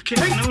or track it.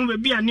 No,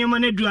 maybe a new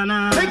money do an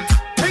up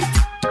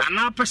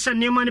a send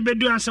new money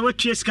bedu and so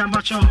what you can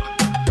batch on.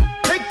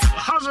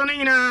 How's on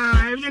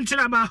everything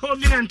about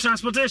holding and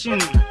transportation?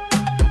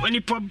 When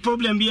you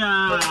problem be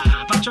a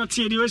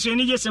patriotic, you also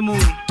need just a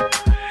move.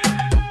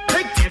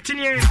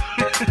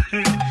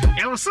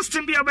 Our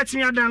system be a better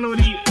me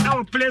download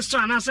our Play Store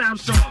and App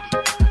Store.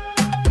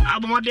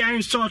 I'm what they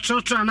install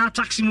trotro and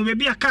taxi move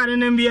be a car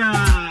and then be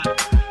a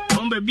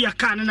be a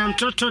car and I'm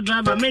trotro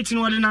driver mating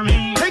what in a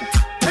me.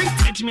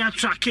 Let me a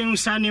tracking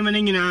sign him and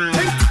in a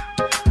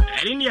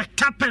in your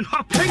tap and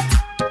hop.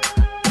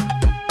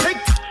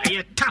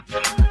 You tap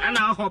and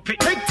I'll hop it.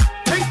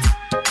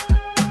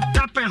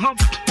 Tap and hop.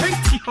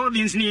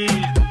 Holdings near.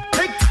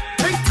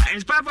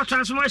 It's part of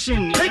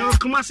transformation.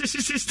 Kumasi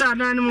sister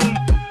animal.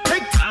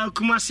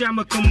 Kumasi am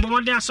a combo.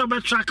 They are sober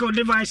track or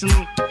device.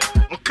 No,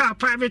 or car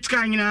private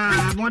car in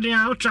a body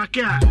out track.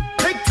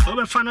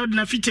 Over fan out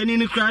na fit in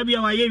the crab. You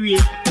are here.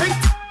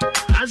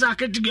 As I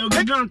get to go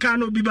drunk, I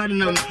know be bad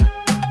enough.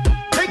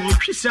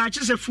 She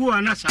searches a fool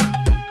and that's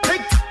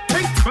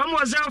from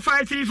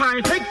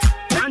 0535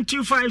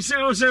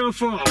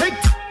 125004.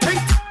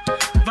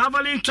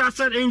 Valvoline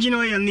trusted engine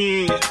oil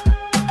near.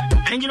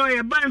 And you know,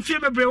 you're buying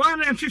February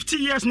 150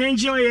 years, and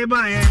enjoy your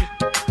buy.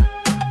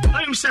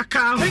 I'm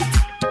Saka.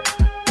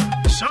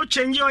 So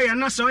change your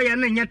not so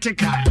young and yet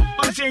take her.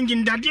 I'm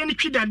changing that the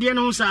kid that the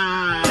knows.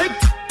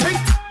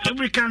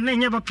 Every can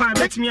never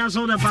let me as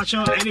older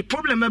patcho. Any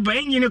problem about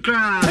engine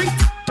crowd.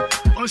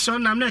 Also,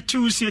 I'm not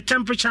too see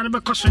temperature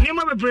because you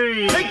never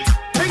break.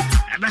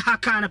 I bet how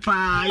kind of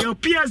your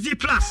PSD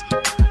Plus.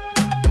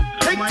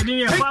 My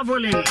dear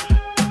Valvoline.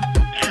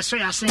 That's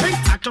what I say.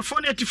 At the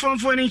phone 84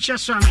 for an inch or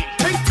something.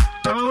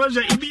 I was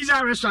an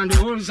Ibiza restaurant, the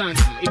whole time.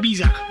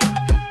 Ibiza.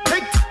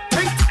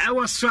 I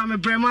was from a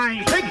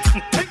Bremai.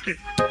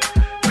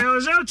 I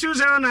was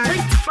 0209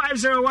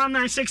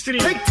 501963.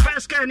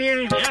 First can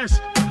here, yes.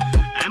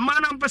 A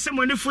man on person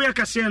when you for your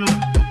casino.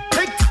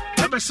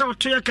 I saw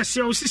to your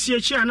casino,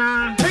 CCH, and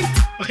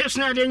or hips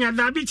not in your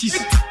diabetes.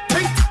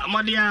 I'm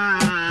on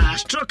the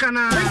stroke and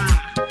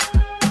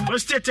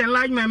prostate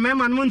enlargement. Mem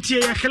and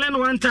Muntie, I can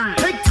one time.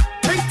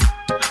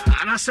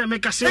 And I said,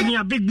 make a say me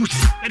a big boot.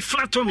 It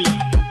flat to me. A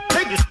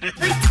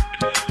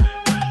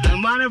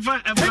man of a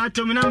flat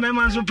to me, no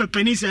members of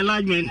penis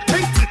enlargement.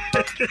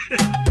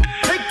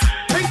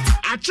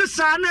 I just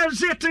saw no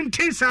certain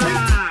things. Come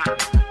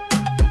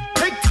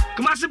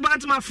on,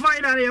 about my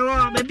fight at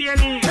your baby.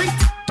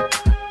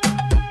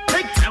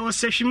 I was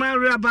saying, my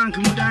real bank,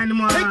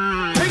 Mudanimo.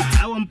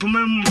 I want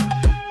Pumum.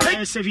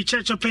 I say, if you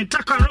church of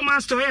Pentacle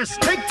Romance to yes.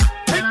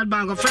 That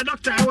bank of Fred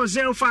Doctor, I was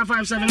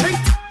 0557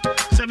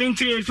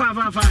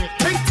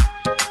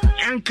 73855.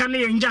 And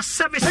Canadian just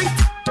service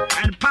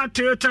and part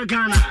Toyota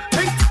Ghana.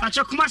 At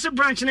your Kumasi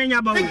branch in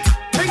Yabo.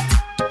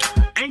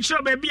 And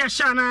show baby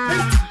Ashana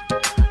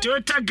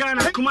Toyota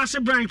Ghana Kumasi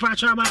branch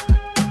Pachaba.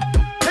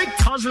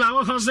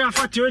 Hustler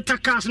for Toyota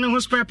cars and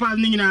who's pepper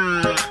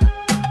Nina.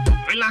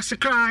 Relax a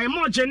cry,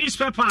 more Jenny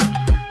spare part.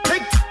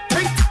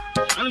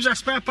 I'm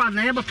just spare part,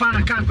 never pan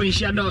a company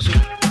she does.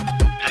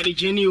 I did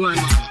Jenny one.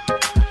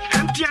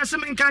 MTN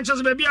Simming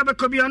Conscious Baby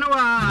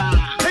Abacobionoa.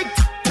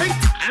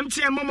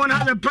 MTN Momon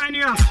has a brand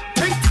new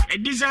a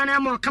designer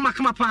more come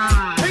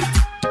pa.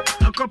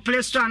 A couple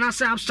Play Store and I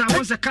say upstart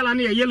once a color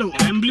near yellow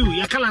and blue.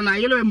 Your color na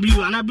yellow and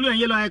blue and a blue and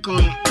yellow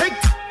icon.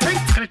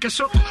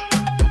 So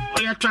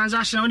or your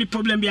transaction only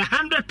problem be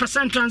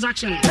 100%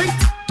 transaction.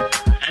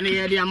 And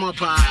here they are more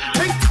pa.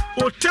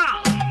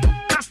 Hotel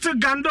Castle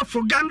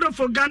Gandolfo.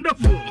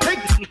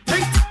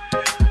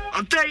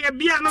 I'll tell you,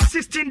 be on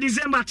 16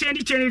 December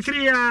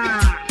 2023.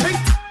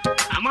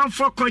 I'm on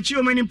for coach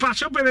you many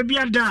parts of baby.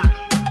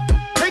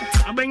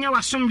 Abenya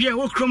was some year,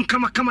 Okrum,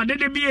 come,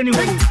 did it be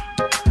anyway?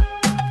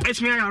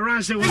 It's me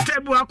around, say, what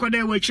table I could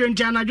we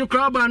change and I do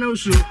crowd and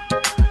also.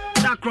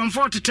 Sacrum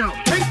for to tell.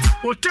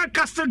 Hotel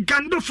Castle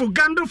Gandolfo.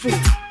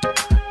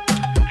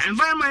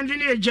 Environment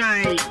in a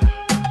jay.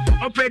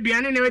 Up at the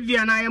end of the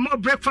and I am more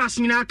breakfast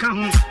in our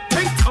home.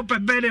 Up a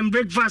bed and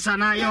breakfast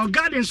and I your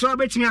garden so I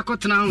bet me a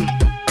cotton now.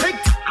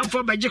 I'm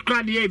for by Jack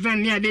the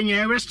event near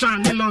the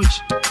restaurant, the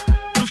lunch.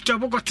 After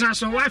Boko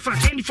transfer Wi-Fi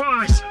 24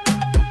 hours.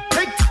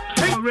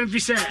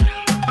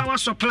 Power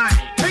supply.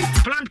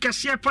 Plant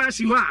cashier pass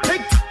you are.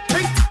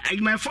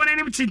 My phone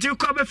enemy to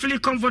cover fully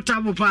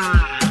comfortable.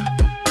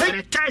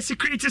 The tight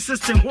security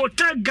system.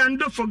 Hotel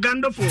Gandolfo.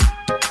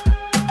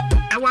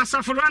 I was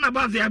a run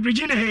about the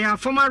Aboriginal here,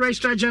 former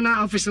registrar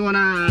general officer.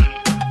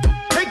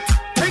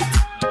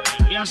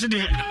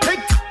 Yesterday.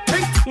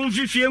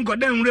 Unfifium got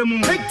them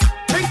removed.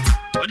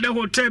 The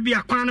hotel be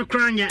a crown of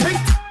crown yet.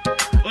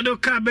 Or the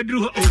car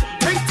bedroom.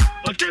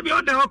 Or tell me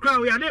all the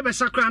crowd we are never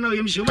sacrano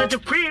him. She went to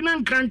Queen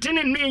and Cranton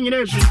and me in your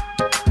nation.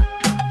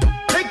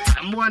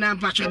 I'm one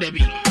and patch of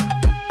Debbie.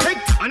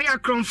 Only a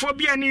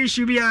chromophobia and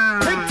issue be a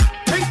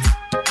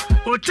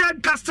Hotel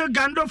Castle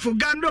Gandolfo.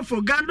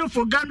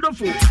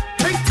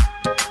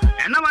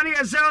 And now money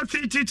is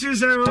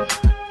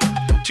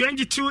 03220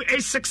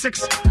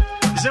 22866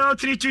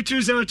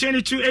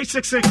 03220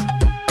 22866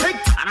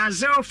 and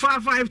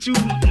 0552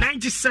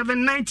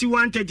 97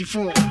 91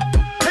 34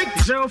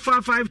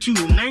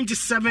 0552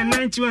 97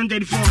 91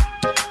 34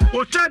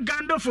 Hotel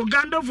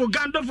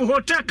Gandolfo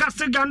Hotel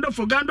Castle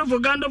Gandolfo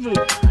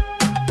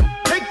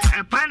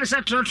a pine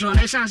set trotron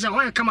I say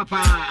why come up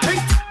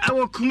I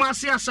will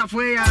Kumasi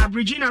Asafway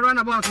Virginia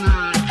runabout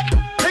now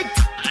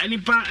any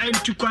pa and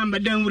to come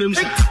but then rooms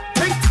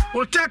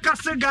Hotel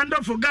Castle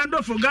Gandolfo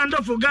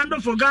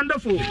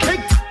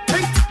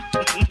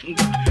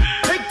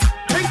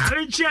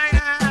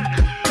China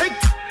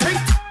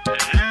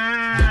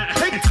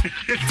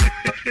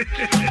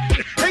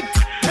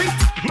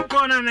who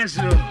corner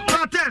Nesro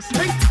Martes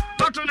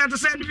but on the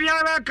send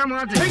Viara come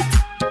out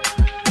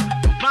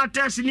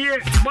Martes near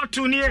but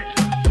near a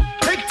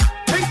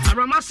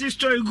Ramasi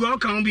story go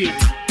can be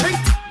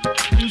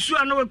you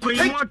sure no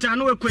water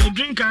no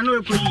drink and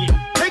no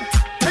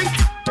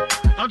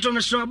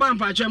Automation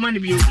Bampa Germany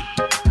view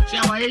say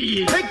why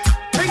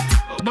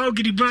about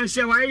the brand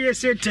say why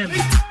say tem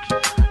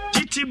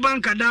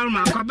Bank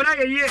Adalma,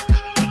 Cabra ye.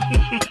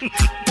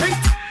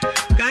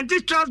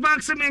 Can't trust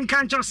banks and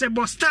can't just say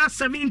star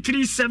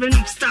 737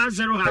 star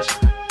 0 hash.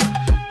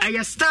 I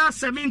star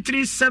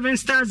 737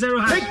 star 0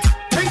 hash.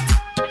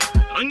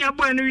 On your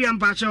boy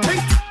and Pacho.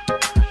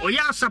 Oh,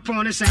 yes,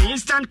 upon a say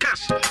instant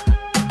cash.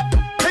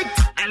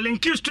 I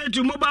link you straight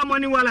to mobile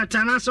money wallet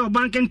and also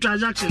banking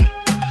transaction.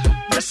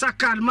 Visa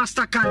card,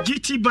 Mastercard,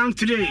 GT Bank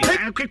today.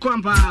 A quick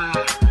one.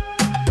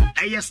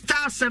 A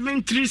star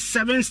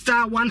 737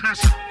 star 1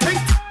 hash.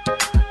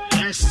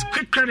 Yes,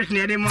 quick credit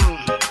near the mom.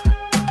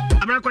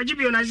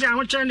 Abraquajibi on Azia,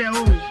 what channel?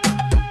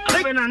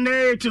 I've been on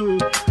there to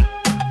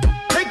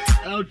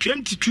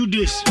 22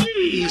 days.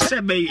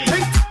 Said baby.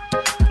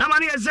 Now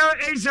money is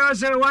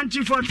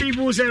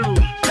 080012430.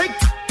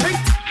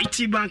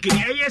 GT banking.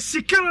 Yes,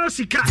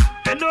 Sika,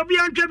 and no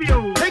beyond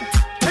Cabio.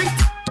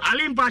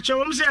 Alim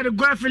Pacho, say the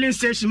Gua filling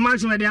station,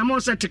 maximum, the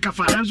amount set to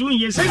Kafa.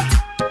 Yes,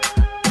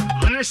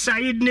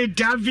 Said ne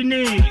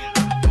Davine.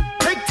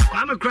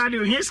 I'm a crowd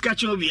in his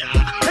Kachovia.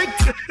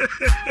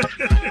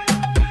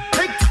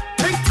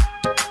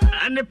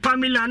 And the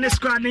Pamela and the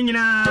squading in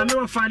a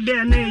no for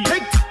their name.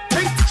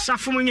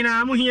 Suffering in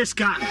a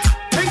Muhieska.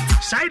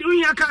 Side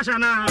Unia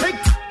Kasana.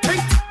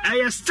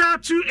 I star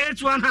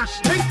 281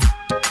 hash.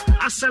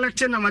 I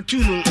selected number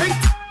 2.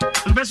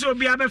 And best will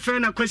be a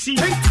friend of Kwesi.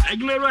 I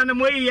may run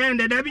away and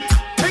the Debbie.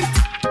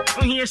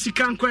 On here, she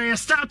can't quite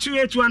star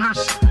 281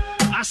 hash.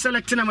 I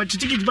selected number to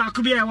take it back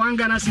to be a one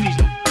Ghana series.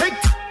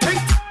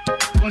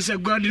 Once a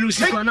God knows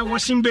you are not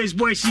watching base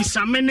boy, she's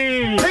a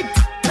many.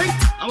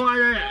 Oh,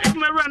 I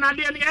may run at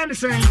the end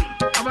saying,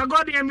 oh my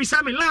God, and be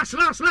Sammy last.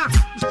 I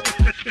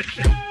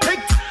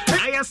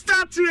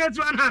start to it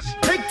one hash.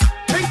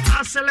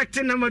 I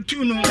selected number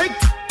 2 no.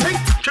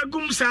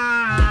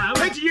 Kagumsa,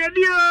 what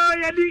yadi.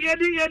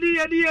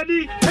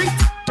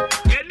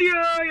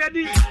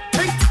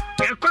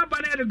 A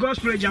company the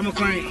gospel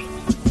Jamacoin.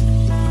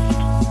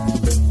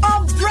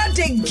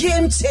 The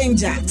game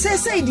changer.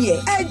 Say dear,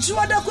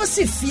 Edgewater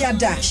Kosi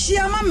Fiada,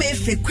 Shiama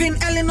Mefe, Queen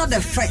Eleanor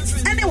the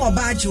First, any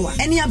Wabajua,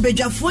 any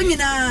Abeja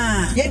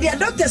Funina. Yedia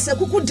Doctor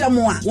Sekuku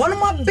Jamua, one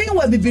more being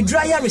will be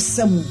dryer is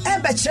some,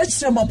 Eba Church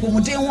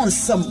Pomode wants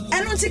some,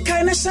 and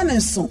Untikina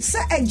Shannon so, Sir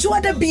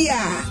Edgewater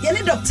Bia,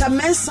 Yeni Dr.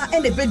 Mensa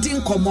and the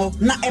bedding como,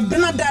 na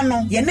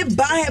Ebenadano, Yeni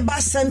Baheba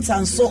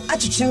sentence so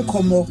Achichin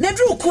como,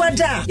 Nedru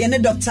Quada, Yeni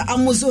Dr.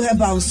 Amuzu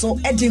Heban so,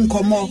 Edin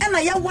como, and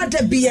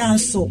Ayawada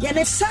Bianso,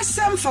 Yeni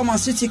Sassam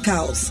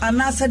Pharmaceuticals,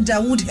 Anasa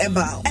Dawood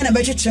Hebal, and a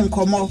better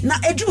chinkomo, na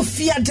Edu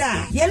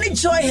Fiada, Yeni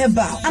Joy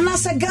Hebal,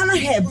 Anasa Ghana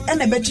Heb,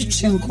 and a better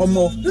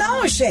chinkomo.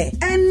 Now, she,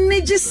 and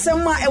Niji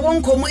Sama, a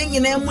one coming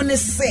in a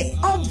say,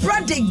 oh,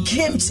 brother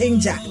game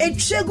changer, a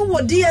Chego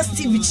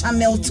DSTV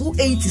channel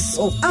 280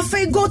 so,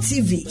 Afego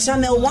TV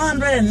channel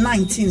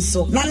 119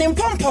 so, Nanim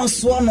Pompon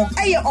Swano,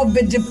 Aya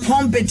Obedi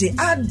Pombedi,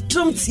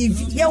 Adum TV,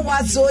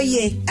 Yawazo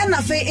ye, and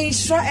Afe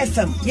Instra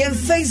FM, Yen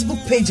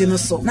Facebook page no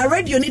so, na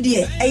radio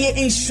Nidia, Aya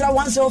Instra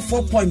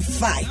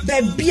 104.5,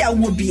 Bebia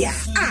Wobia.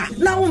 Ah,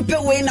 now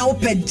Umpewe na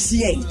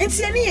Opedie. It's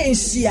any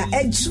Ensia,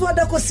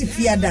 Edgewater Kosi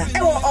Fiada,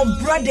 Ewa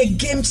brother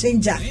game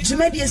changer,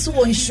 Jumedi so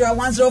Instra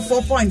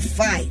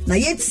 104.5. Na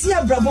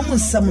Yetsia Brabomun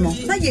Samuno,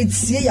 na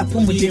Yetsia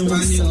Yapumude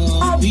Musa.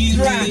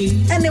 Opera,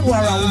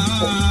 anywhere around.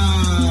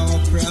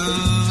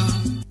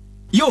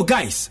 Yo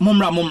guys,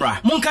 mumra,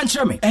 mon can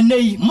me. And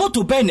they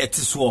moto benet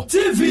so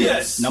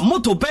TVS. Na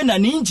moto ben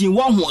an engine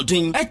one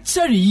holding a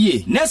cherry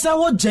ye. Nessa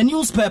what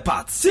genuine spare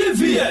parts.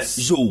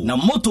 TVS. Yo, na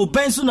moto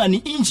benson an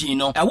engine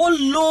no. I want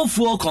low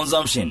fuel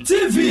consumption.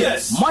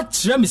 TVS.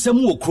 Much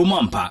remisemu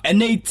kromampa.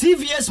 And they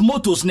TVS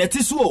motors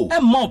netiswo.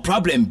 And more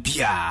problem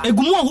bia.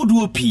 Egumwa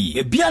hudu pi.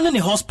 E bia ne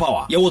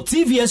horsepower. Yawo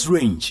TVS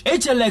range.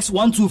 HLX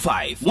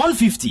 125,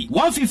 150,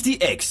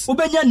 150X.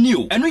 Ubenya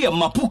new. And we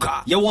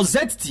Mapuka. Yawo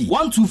ZT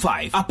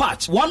 125.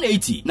 Apache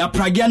 180 na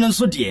pragianan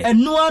so de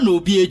eno na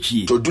obi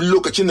echi to duk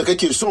lokacin da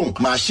kake son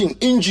machine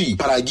inji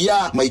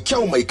paragiya mai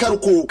kyau mai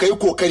karko kai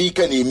kokari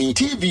ka nemi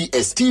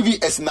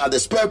TVS na da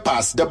spare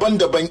parts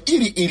daban-daban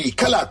iri-iri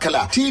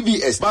kala-kala.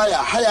 TVS baya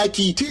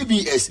hayaki,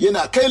 TVS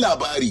yana kai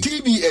labari,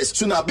 TVS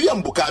suna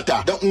biyan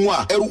bukata. Dan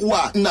uwa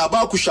uwa ina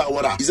ba ku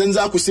shawara idan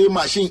za ku sai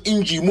machine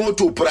inji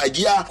moto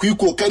paragiya ku yi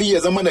kokari ya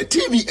zama na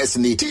TVS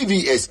ne.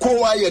 TVS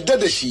kowa ya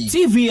dada shi.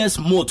 TVS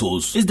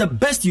Motors is the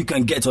best you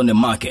can get on the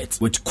market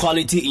with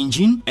quality engine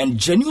and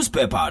genuine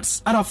spare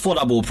parts at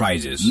affordable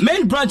prices.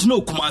 Main branch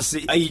no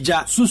Kumasi,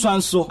 Aija,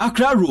 Susanso,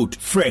 Accra Road,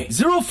 Frey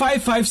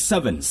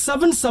 0557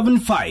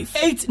 775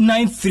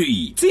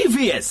 893.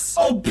 TVS.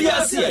 Oh,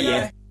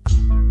 Biasia.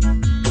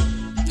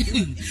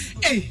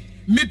 Hey,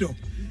 middle.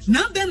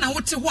 Now then, I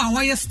want to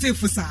why stay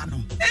for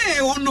Sano.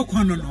 Eh, one no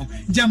quano,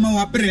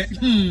 Jama bre.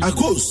 A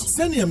course,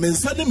 send your men,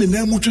 send me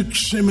name much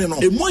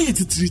shemeno, a moye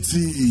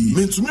triti.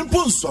 Meant to me,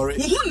 sorry.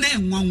 Who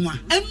name one,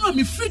 and no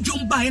me free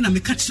jump by and I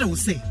me catch will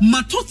say,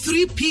 Mato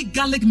 3P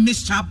garlic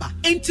mixture,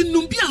 and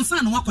Tinumbian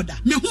San Wakoda,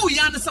 me who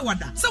yana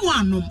sawada,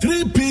 Sawano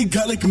 3P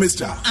garlic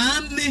mixture,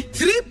 and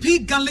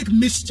 3P garlic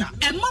mixture,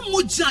 and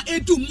Mamoja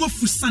edu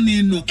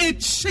mofusaneno, e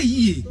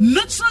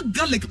natural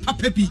garlic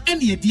papebi,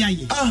 and ye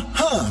diaye.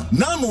 Aha,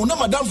 no,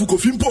 madam.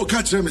 Fukofimpo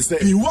catch me say,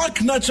 you work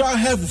natural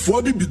health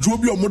for be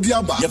drobi or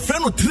modiaba. Your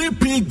friend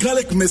 3P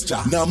garlic mixture.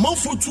 Now,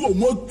 month 2 or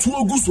more 2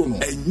 Augusto,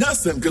 and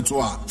Yasem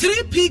Ketua.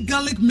 3P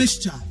garlic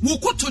mixture. Who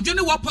go to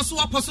Jenny Wapaso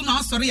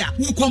now, sorry,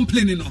 who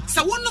complaining.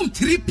 So one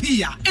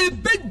 3P, a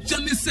big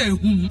Johnny say,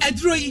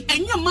 Edroy,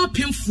 and your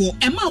mapping for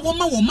Emma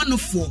woman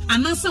for,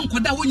 and answer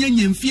Quadawan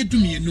and fear to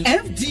me.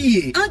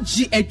 FDA,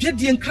 AG, a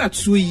Jedian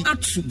Kratsui,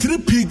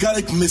 3P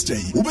garlic mixture.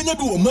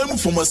 Ubenyabu, a member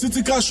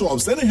pharmaceutical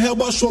shops, any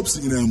herbal shops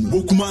in them.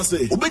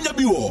 Bukumase.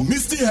 Ubenyabiwo,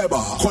 Misty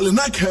Herbal,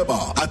 Colinac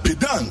Herbal,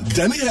 Apidan,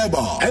 Danny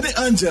Herbal, any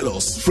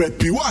Angelos, Fred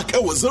Piwak,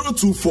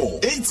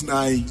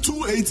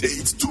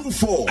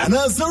 024-89-288-24, and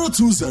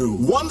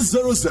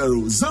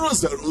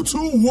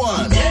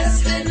 020-100-0021.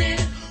 Destiny.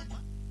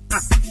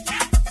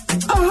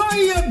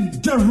 Ahaya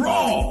the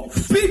raw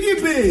Piggy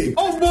Big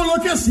Obolo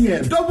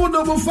Cassier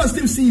double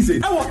festive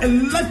season our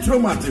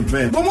electromatic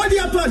bed but what do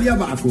you tell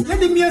Yabako let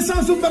me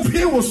sound super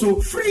pay also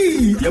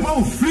free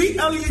Yamo free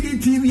LED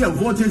TV and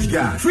voltage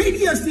gas free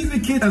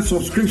DSTV kit and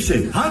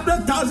subscription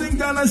 100,000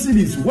 Ghana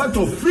cedis worth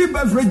of free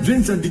beverage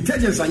drinks and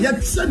detergents and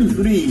yet send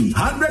free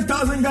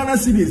 100,000 Ghana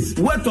cedis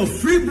worth of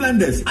free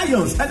blenders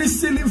irons and the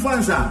ceiling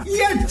fans are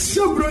yet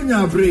so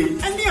bronya bre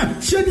and yeah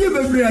shady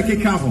beverage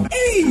akekamo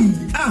hey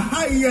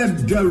Ahaya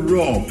the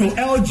raw to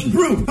LG,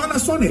 Brew,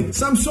 Panasonic,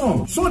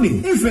 Samsung,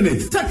 Sony,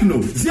 Infinix, Techno,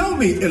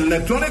 Xiaomi,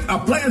 electronic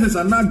appliances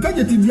and now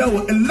gadget in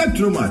your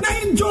Electromat. Now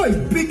enjoy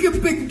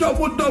big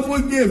double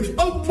gifts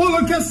of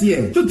Bolo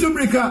Cassier to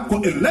Tubrika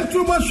for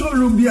Electromat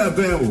showroom via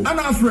Bell. And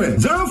our friend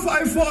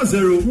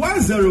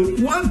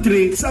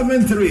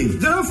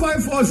 0540-101373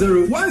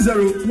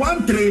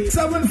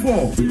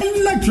 0540-101374.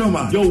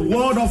 Electromat, your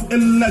world of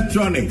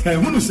electronic. Hey,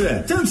 who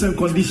say terms and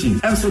conditions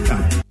also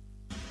come.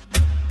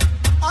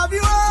 Have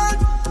you heard?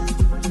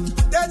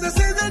 There's a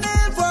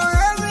seasoning for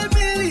every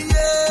meal,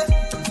 yeah.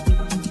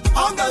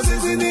 Hunger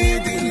seasoning,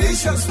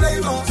 delicious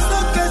flavor. So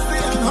tasty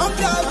and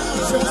hunger.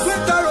 So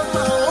sweet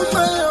aroma, oh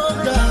my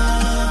hunger.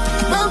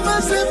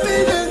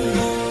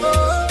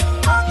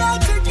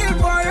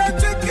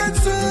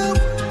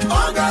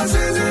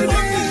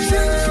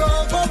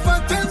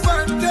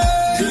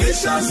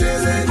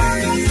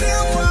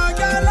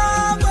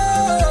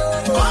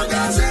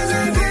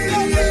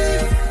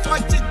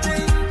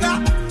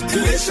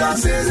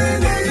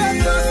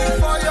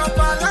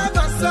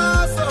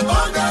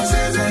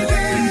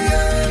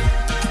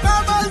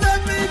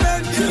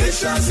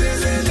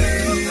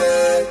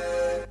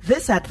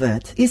 This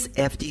advert is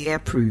FDA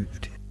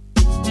approved.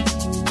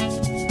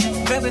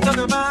 Baby, talk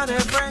about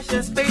a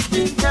precious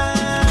baby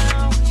town.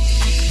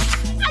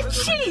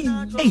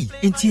 Hey,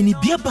 entieni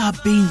bia ba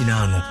ben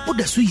nyina no.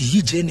 Oda so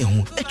yi jene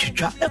ho,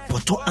 etwetwa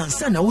epoto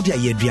ansa na wodi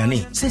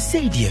ayedwane. Se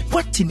sei de,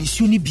 kwati ni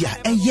suo ni bia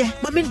eye,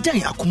 ma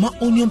mendan akoma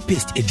onion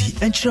paste edi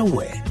enchire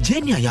we.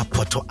 Jene ya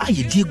poto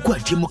ayedie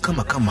guadie mo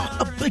kama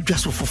abadwa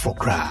so fofo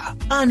kra.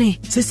 Ani,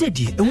 se sei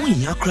de, enwo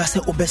nya kra se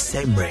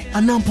obesemre.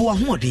 Anampo wa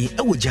hoode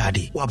ewo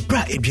jade, wa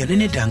bra eduane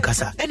ne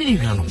dankasa. Ene ni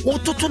hwano,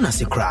 ototo na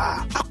se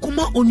kra.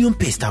 Akoma onion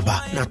paste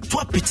aba na to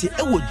apete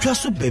ewo dwa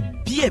so be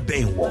bia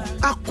ben wo.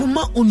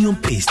 Akoma onion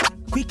paste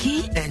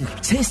quickie and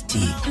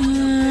tasty.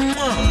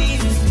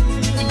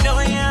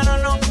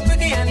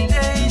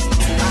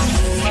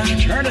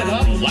 Turn it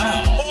up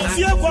loud.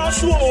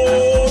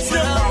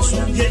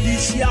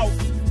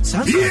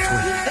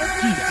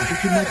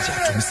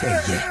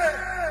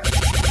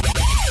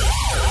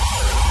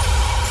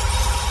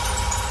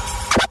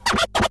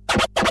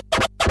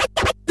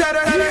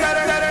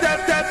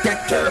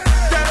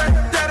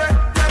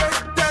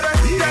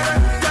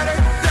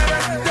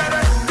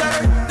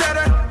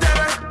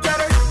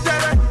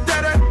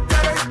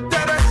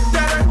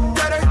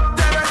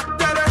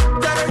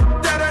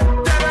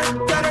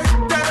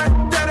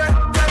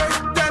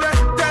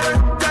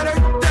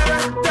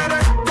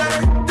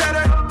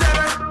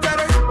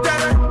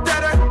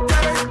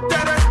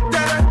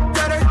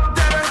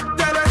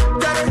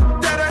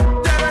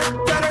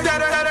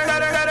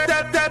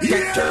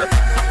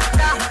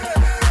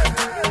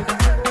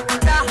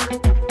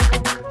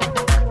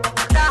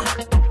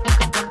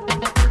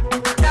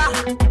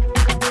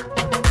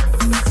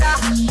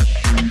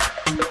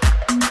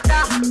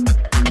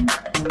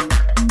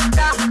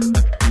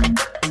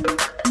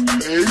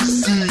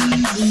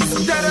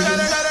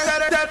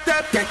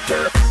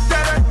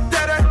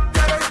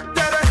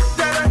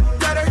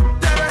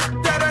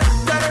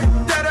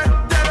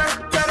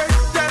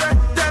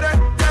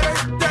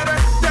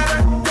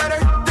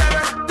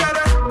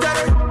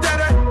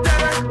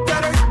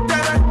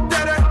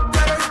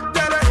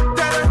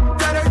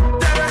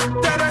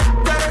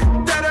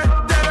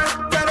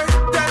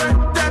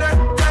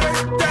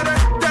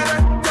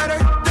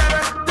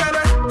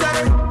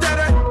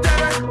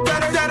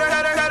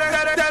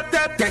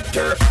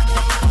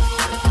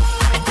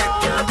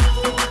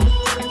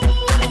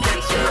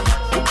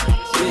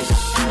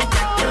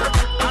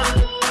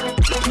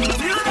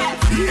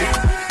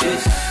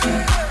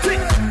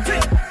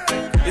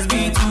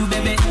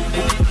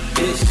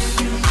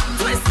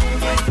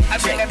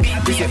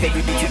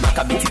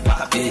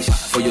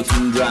 For your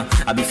tundra,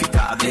 I be fit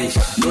up.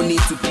 No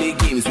need to play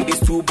games with these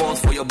 2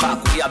 balls for your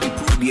back. We have be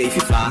proved if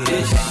you fly.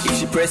 If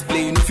she press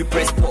play, if you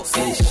press pause.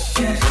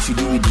 What you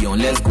do with the on?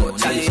 Let's go.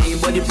 Charlie,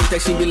 body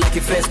protection be like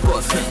a first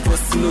course.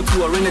 Post no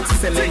two or relative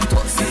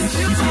cementos.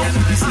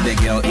 You see the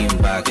girl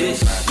in back.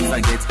 If I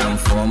get them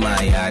for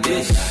my yard.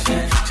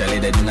 Charlie,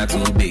 they do not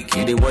too big.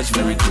 You they watch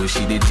very close.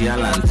 She did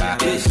Gialanta.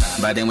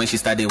 But then when she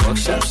start, they walk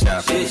sharp.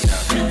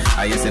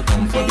 I just say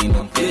come for me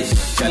no.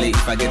 Charlie,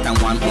 if I get them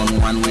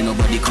 1-on-1 when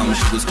nobody comes,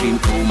 she go scream,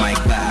 oh my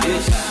God.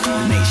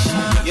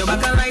 You're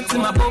back and right to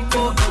my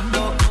popo.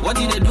 What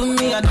did they do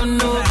me? I don't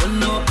know.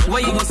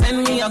 Where you go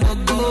send me? I go.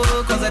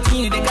 Cause I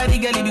think you they carry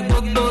girl be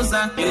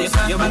bogdosa.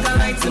 You're back and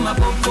right to my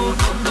popo.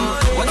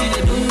 What did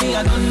they do me?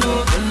 I don't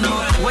know.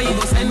 Where you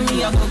go send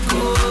me? I go.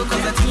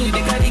 Cause I think you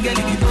they carry girl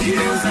be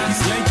bogdosa.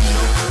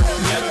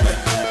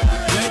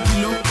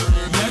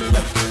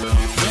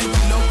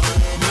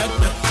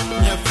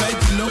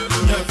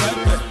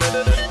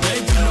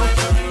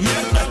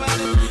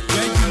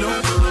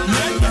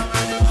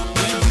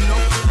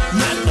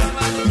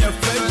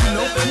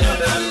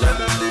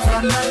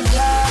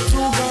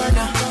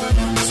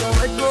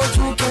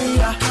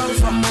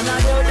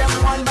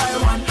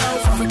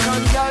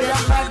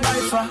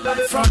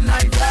 From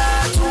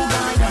Nigeria to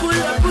Ghana,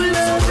 pull up,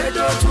 so we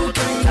go to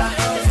Kenya.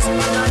 So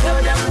when I hear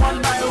them one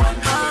by one,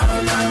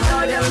 I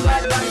know them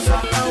bad by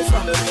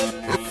from.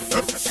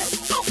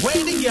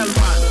 When the girl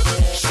man,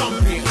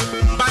 champagne,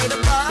 by the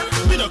bar,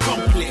 me no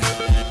complain.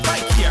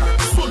 Bike here,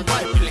 soon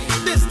by plane.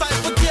 This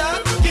type of girl,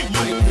 give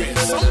my brain.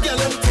 Some girl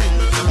them thing,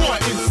 more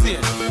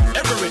insane.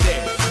 Every day,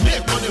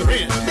 make money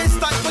rain. This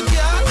type of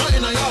girl, not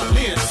in a yard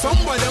lane.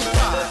 Somebody them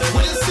car,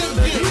 when you sing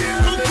game.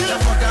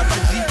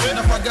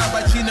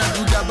 China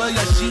do gaba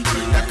yashi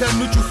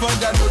Yakanu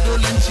chufaga no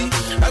dolenchi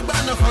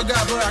Agbana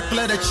fagabo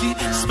akledachi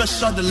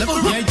Special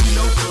delivery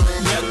Yegilo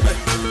Yegbe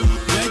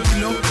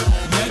Yegilo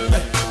Yegbe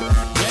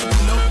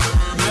Yegilo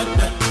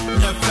Yegbe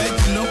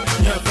Nyafegilo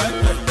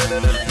Nyafegbe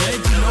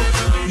Yegilo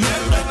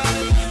Yegbe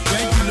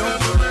Yegilo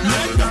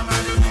Yegbe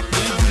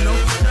Yegilo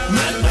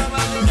Yegbe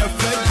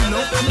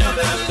Nyafegilo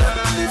Nyafegbe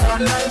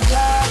From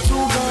Nigeria to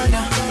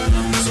Ghana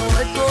So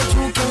we go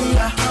to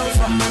Kenya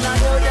From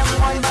Manado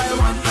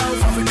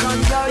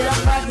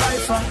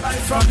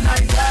from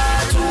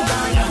Nigeria to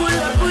Ghana.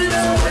 Pull up,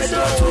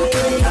 Edo to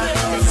Kenya.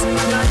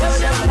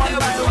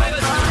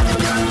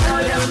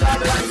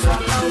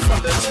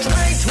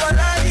 Straight one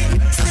I need,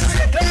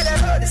 clear the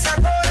road,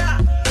 Sakura.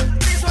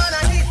 This one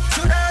I need,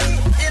 Tsunami.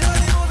 You know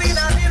the movie,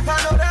 na real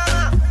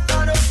panorama.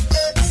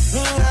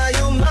 Are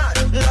you mad?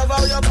 Love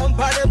how your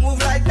bumper they move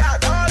like that.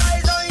 All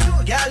eyes on you,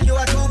 girl. You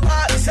are too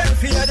bad.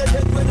 Selfie at the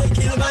death when they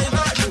kill my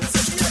man.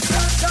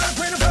 Talk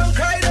when from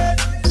Crichton.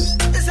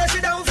 This is she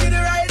down for the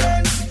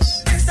riding.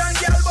 This time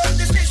girl, but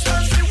this bitch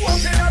man, she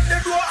walking up the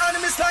door and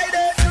me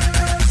sliding.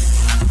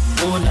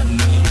 Oh, na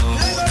me no.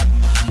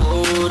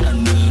 Oh, na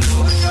me no.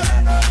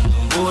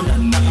 Oh, na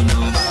me no.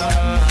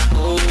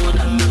 Oh,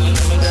 na me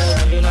no.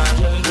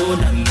 Oh,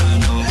 na me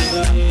no.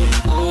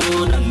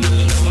 Oh, na me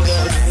no.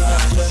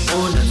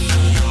 Oh, na me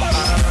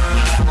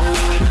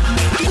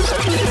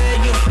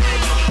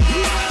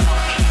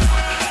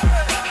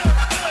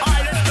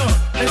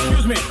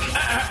Excuse me.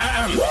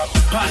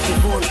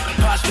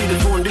 Pass me the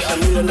phone, this $1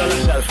 million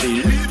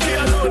selfie. Leave me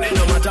alone, it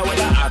no matter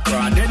whether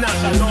Accra, then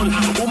as alone.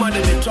 Woman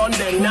in the turn,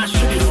 then nash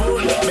to the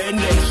phone. Bend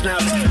then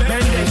snap.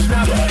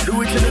 Do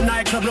it in the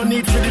nightclub, no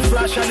need for the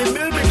flash. And the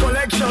Milby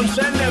collection,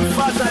 send them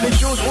fast. And the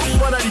shoes, who's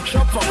one of the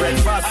chop for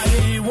breakfast?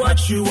 I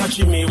watch you,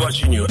 watching me,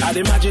 watching you. I'd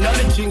imagine all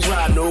the things where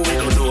I know we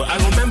go do. I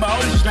remember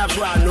all the snaps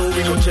where I know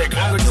we go check.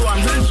 I go do,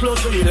 I'm real slow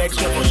so you legs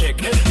for check.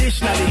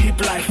 This not the hip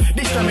life,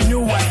 this time a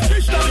new wife.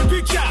 This time a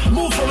picture,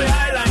 move from a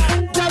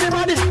highlight.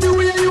 Everybody, the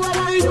way you are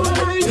mine.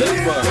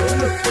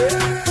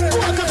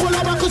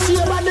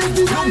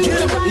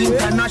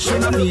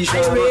 International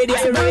media, radio.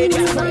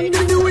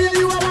 The way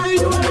you are mine.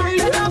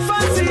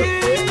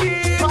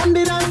 From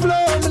the dance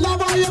floor,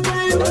 love how you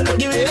grind.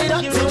 Give it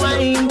up to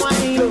wine.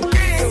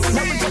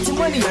 Now we get some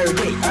money every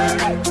day.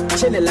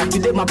 Chilling like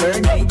today my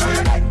birthday.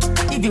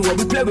 If you want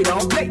we play, we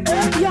don't play.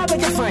 Yeah, I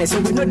get fine, so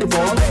we know the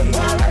ball.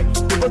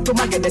 We go to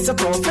market, that's a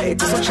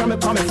profit. So try me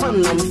call me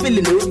fun, I'm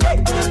feeling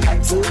okay.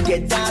 So we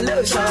get that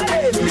low, so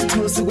baby,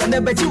 close to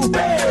whenever you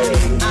pay.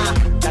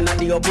 And I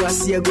the upper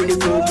see a good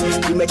group.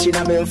 You mention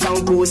I'm in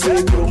found go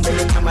say group. When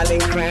you come a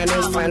link crying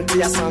and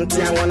fancy a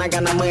something. I wanna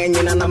get a man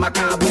in and I'm a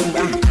car boom.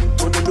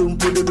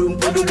 Put-a-doom.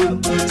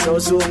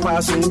 So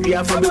pass on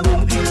beer for the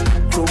boom.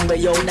 Kumbe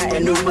yo da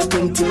enu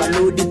batum ti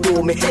malo di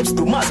do me heads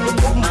to mask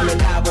boom me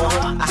dabo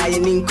a high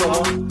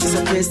income is a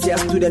first year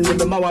student me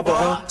be mawabo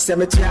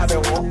cemetery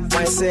abewo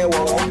why say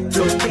wo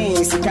flow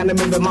kings can me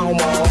be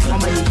mawmo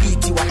mama you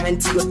beat you a hand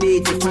to your day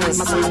defense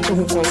mama to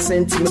who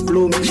consent me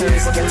blow me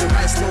chance get the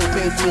right slow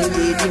pain to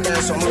me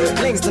dance on my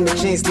links to me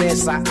change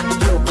this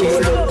flow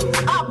kilo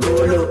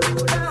go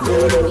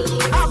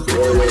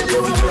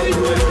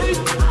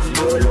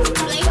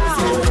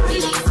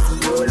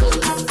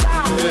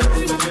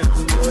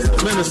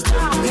Minister.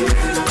 Welcome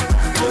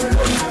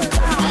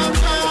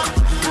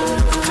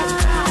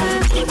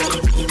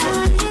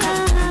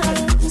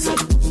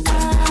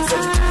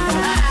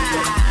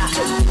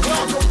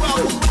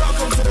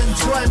to the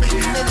Enjoyment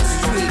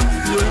Ministry.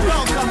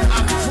 Welcome,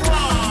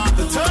 Accra.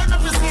 The turn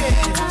up is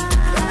here.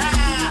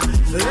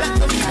 Let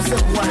the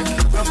music work.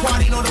 We're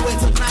partying all the way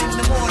till 9 in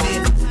the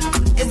morning.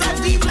 Is that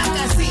deep like I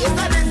see? Is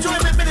that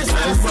Enjoyment Ministry?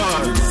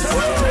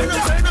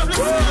 Turn up, let's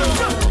go.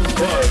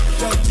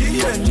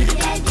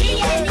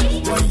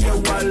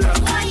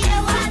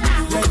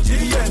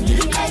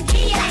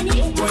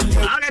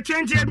 Okay,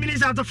 28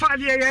 minutes after 5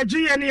 years,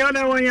 GNE on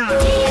the one year.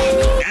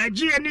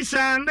 GNE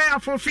and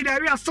therefore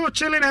we are so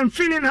chilling and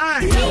feeling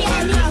high.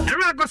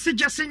 And I go see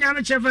Justin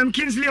Yamiche from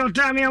Kingsley or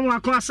Tammy and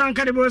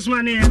Wakwasanka the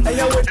Bossman here.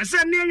 I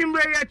said, name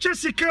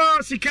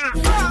Jessica Sika.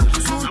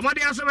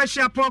 Somebody else over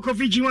share pork of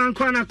Vijuan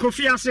Kwana,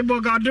 Kofi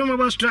Aseboga,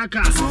 Dumabo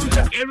Straka,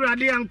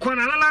 Eradi and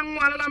Kwana,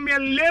 Lamia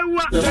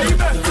Lewa.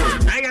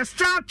 I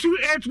start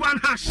 281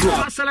 hash.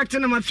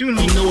 Selecting number 2. You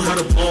know how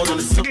to ball on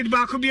the ticket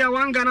back could be a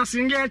one Ghana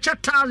singer,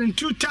 2,000,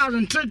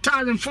 2,000,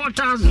 3,000,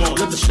 4,000.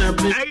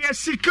 I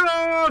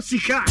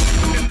Sika.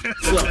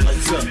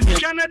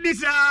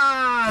 Canada.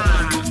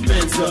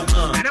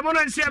 I don't want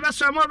to say about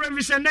some more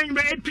reviews and then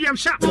 8 p.m.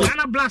 sharp.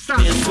 Ghana Blaster.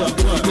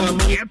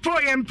 Yeah,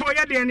 Poya,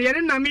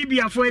 then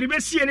Namibia for the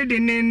best year in the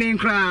name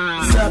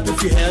crowd.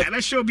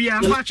 Let's show be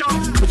a match up.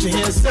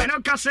 I know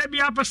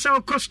Casabia,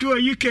 Pascal, Costco,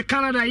 UK,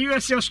 Canada,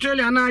 USA,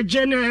 Australia, and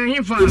January.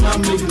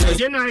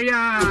 January,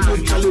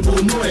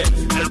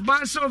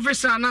 Banso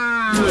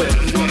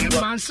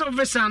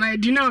Visa,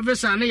 Dino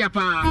Visa,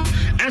 Yapa.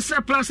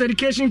 SR Plus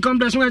Education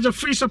Complex, where the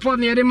free support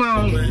near the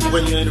mall.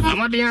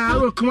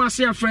 Amadia,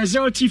 Kumasi, Fresh,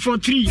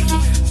 0T43,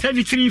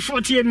 33,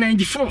 48,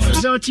 94,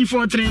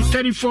 0T43,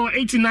 34,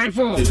 89,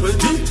 4.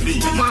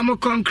 Mamo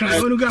Concra,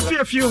 Unuga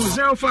Few,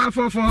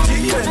 0544,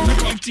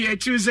 58,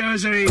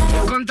 200.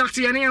 Contact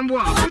any and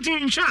put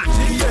in charge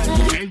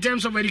in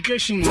terms of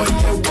education. Be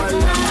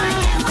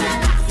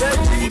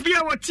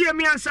our tear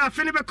me answer,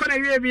 Philip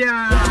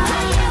Conarabia.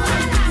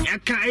 I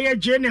can't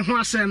Jenny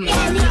Hossam.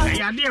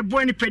 I dear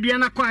boy,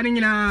 Pediana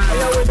Quanina.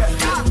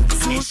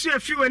 It's a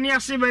few and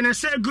yes, even I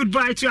say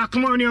goodbye to our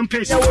Commonium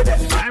Pace.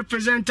 I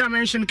present a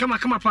mention, come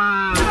up.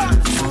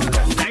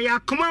 I Aya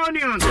Akuma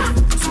onion.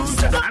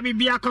 Abi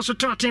bia koso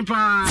to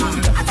tempa.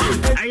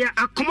 Aya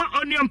Akuma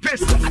onion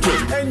paste.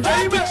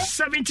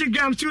 70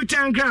 grams,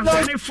 210 grams,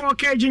 and 4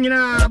 kg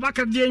nyina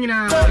baka die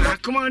nyina.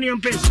 Akuma onion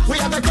paste. We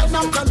have a turn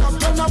up.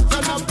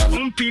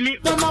 Pili,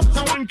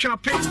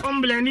 chop it,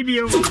 blend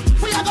bio.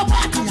 We have a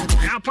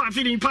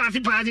party.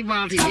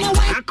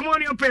 Come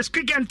on, your pace,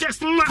 quick and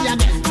test.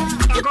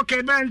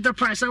 Okay, bend the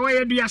price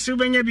away. Do you see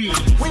when you be? We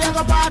have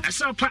a party.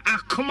 So,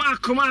 come on,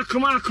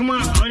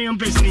 onion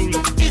paste.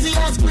 Easy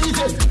as squeeze.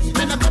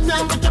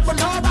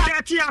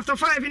 30 after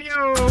 5 in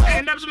you.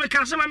 And that's my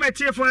customer met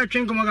here for a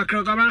drink of a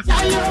crook. I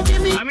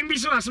mean, be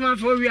so as man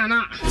for we are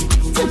not.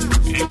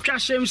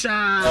 Cash him, sir.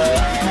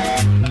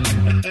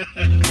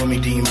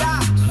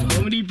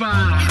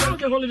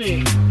 Okay,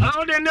 holiday.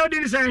 How they know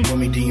this thing?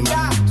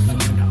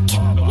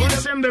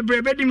 December,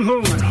 baby, him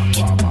home.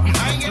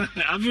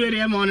 I've heard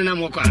him on and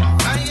I'm okay.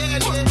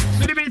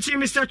 Good evening,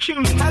 Mr.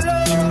 Chim.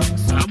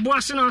 I'm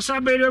bossing on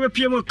Saturday over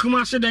Pimo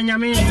Kumasa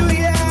Danyame.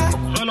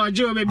 All our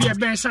Joe may be a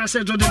best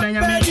asset to the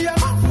Danyame.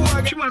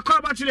 Chima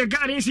call back to the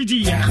Garden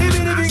City.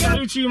 I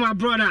salute you, my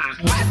brother.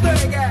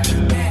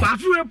 I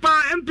feel a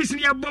power MPs in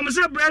your bombs,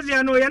 Brazil.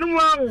 I know you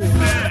know.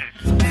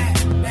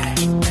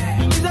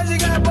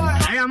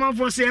 I am on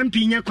for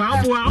MP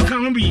Nyakwa, how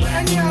can we be?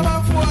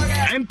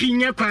 MP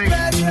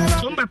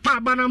Nyakwa, some papa,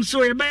 but I'm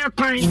so a bear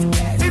quine.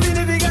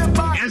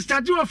 And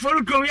statue of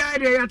Fulcrum,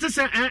 I just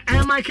say,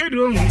 my kid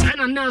room, and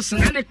a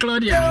Nelson, and a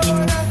Claudia.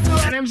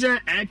 And I'm saying,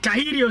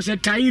 Tahiri,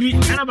 said Tahiri,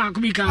 and about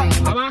to become.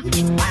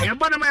 I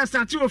bought my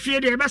statue of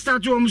fear, the best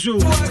statue of so.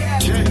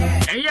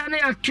 And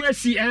Yana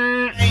Tracy,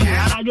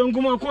 I don't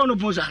go more corner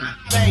posana.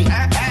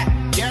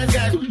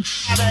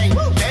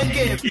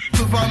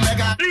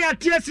 Yes,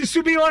 tears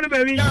to be on,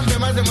 baby.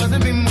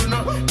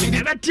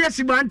 Never tears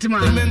to Bantima.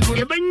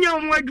 You've been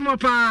young, white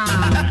mopper.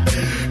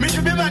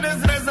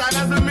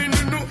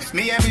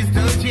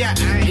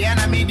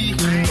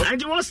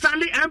 And you was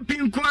standing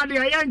MP Quadi,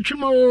 I am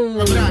Chimo.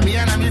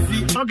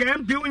 Okay,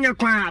 MP in your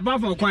choir,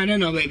 above a choir,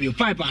 no baby,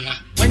 pipe on her.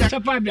 When it's a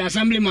pipe, the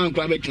assemblyman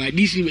crab with my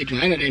DC with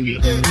my enemy.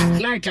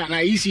 Lighter, and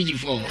I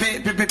ECG4.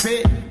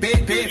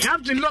 You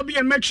have to lobby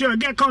and make sure you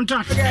get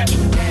contact.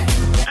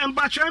 And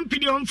but your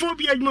MP on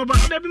phobia, but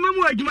there be more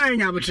work, my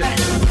inhabitant.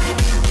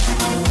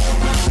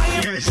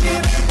 Yes.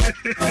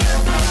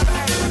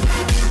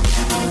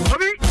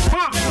 Okay,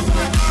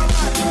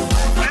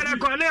 and I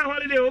call their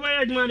holiday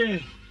over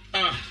money.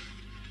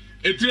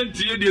 It's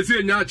the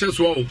same natural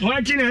swallow.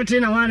 Watching it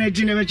in a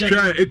 118 of a check.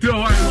 It's a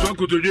while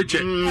to the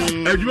check.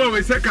 And you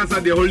always seconds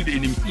at the holiday.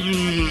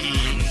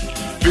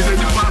 Because the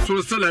past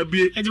was still a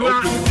bit. And I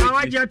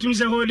want you to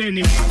say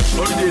holiday.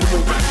 Holiday.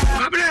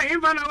 I'm going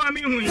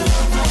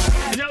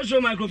to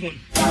also microphone.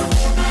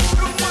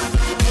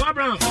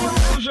 Brown,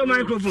 also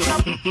microphone.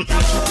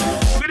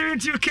 Good evening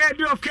to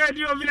KD of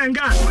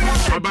Vinanga.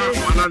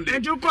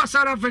 And you call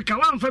South Africa,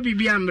 one for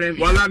BBM.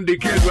 Walandi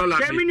Kedwala.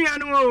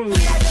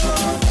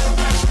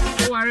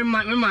 I'm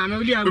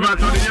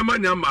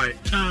my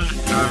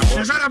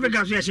South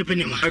Africa, yes, you pin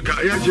him.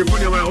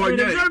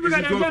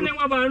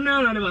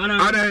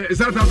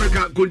 South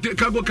Africa could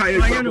Cabo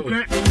Kaya.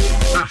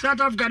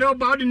 South Africa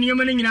about the new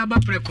man in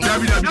Abapreco.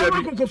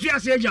 Kofia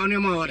said, John, your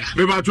mother.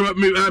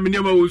 I'm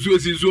never was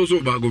also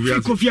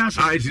Bagovia. Kofia's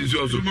eyes is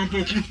also.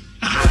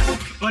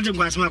 What a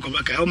glass mark of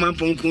a man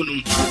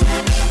Ponkunum.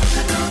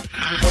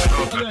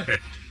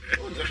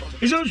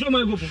 It's also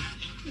my microphone.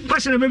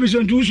 Passing a baby's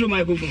on to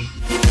microphone.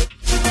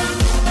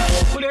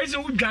 There is a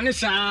wood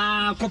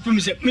ganesa,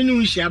 copies at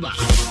Minushaba.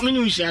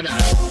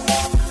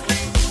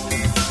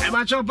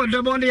 About chop at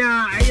the body,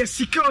 I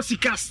Sika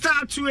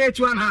star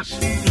 281 hash.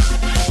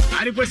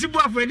 I request you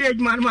for the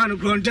man who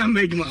grown down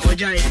Megma,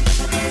 which I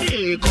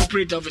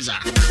corporate officer.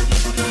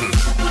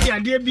 Yeah,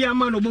 dear be a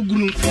man of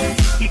Bogunu.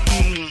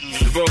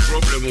 No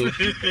problem.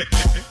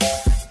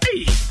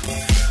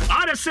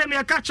 All the same,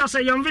 I catch us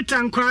a young Vita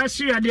and cries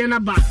you at the end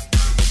of back.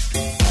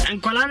 And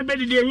Kolan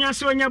Betty, the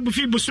Yasonia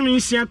Buffy Busumi,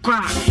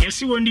 Siakwa,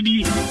 yes, you wanted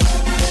the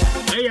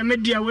way I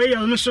made their way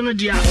on the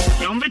Sonadia.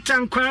 Young Vita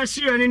and cries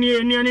you and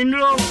in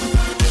row.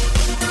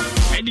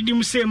 I did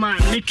him say, man,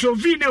 little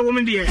Vina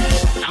woman there.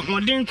 I'm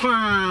one day,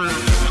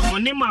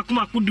 one name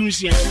Makuma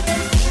Kudusia.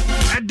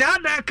 A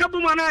dad, a couple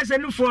of eyes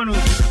and no phone.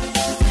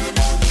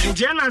 And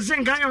Jana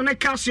Zenga on the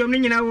calcium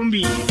in our womb.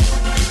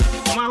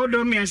 My old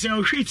me and say,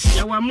 oh, shit,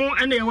 there were more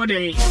and they were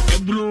there, a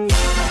blue.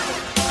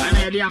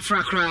 And they are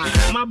fracra.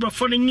 My brother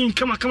for the ning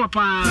come up.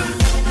 Wow,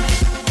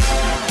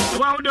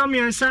 don't me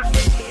answer.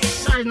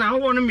 Size now,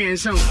 one me and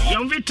some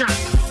young Vita.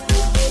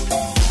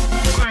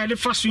 Quiet the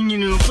first thing you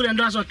know, put and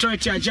does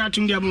authority a jar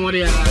to the more.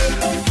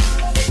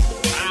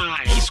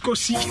 It's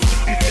cozy.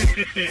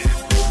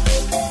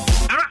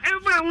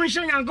 Everyone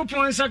wishing I go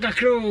for a sack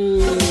crow.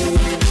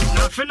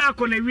 Now,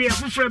 Fenaco, we are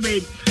for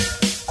babe.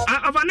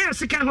 Of a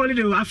second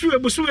holiday, I feel a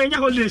busu in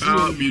your holidays.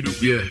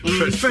 Yeah,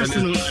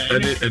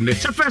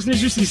 first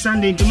news is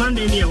Sunday to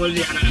Monday in your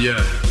holiday.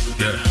 Yeah.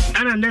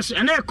 And that's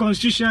a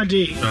constitutional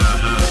day.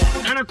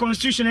 And a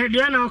constitutional day,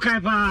 and okay,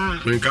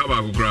 when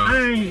Kaba go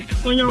cry.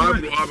 When you're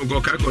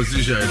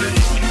constitutional day.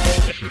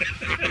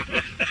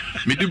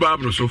 Me the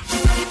Bible so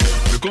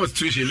because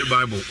tuition in the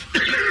Bible.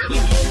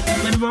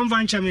 Me bon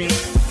vancha me.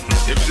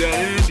 If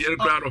the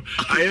crowd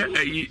I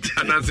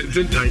announce in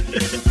time.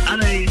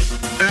 Alai.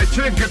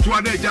 Check get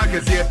one day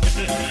jacket here.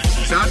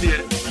 Sadia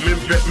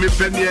me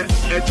penny e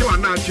che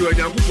wana chi o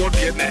nyanko po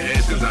de na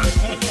etza.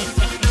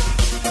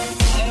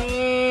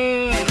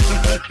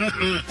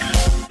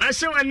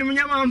 Ase wani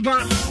mnyama mpa.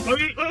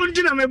 Obi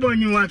na mebo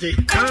nyu wate.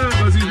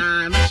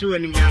 Me se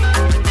wani mnyama.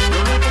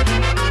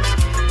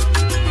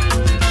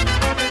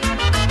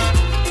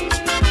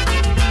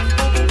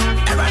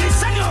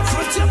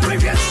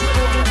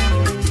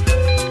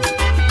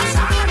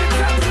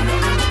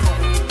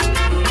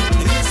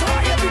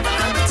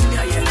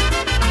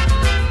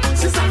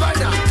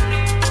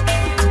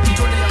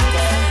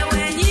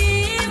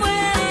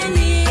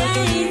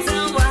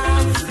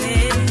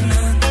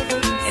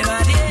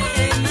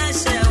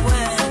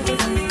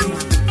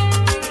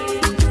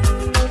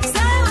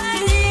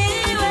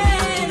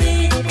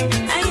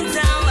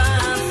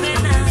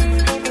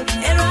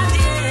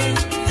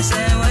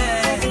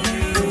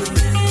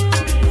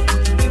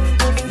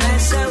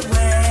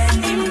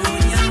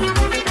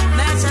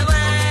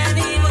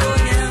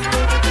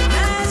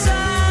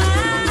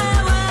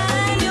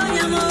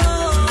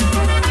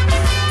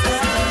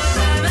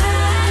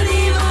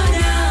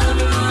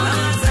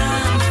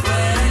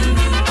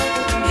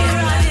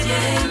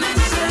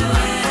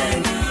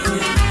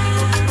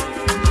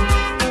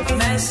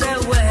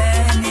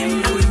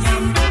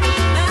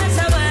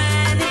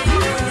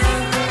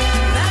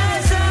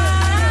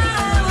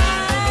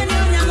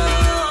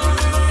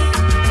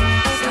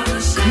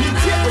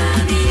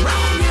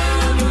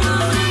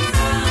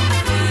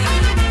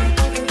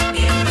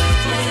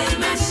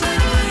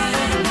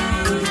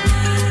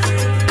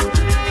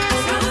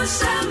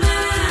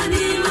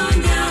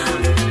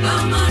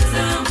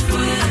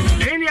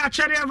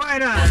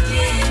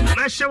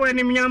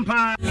 Ni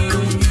mnyampa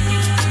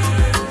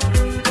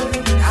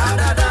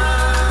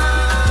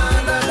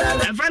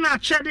Evana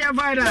Chedia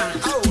Vida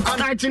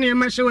Tightini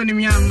Mesho ni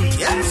mnyam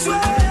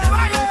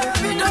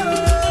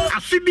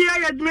Afibia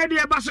ya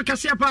media baso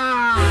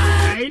kasiapa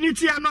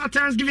Unity and not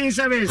Thanksgiving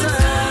service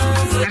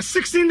the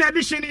 16th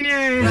edition in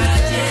here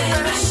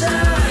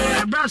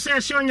Brasa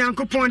show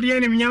nyanko pondi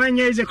ni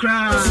mnyamanya is a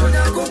crowd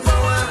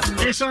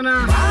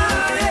Esona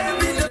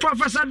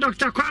Professor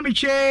Dr. Kwame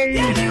Che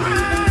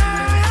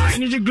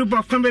Unity group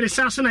of Combat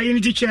Assassin at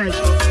Unity Church.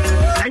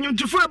 And you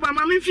to far by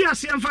Mammy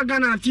Fias and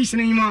Fagana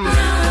teaching anymore.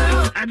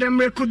 Adam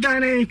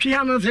Rekudana and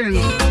Pianotin,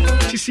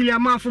 Cecilia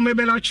Marfu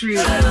Mabel Tree.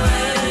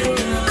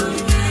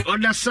 Or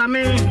the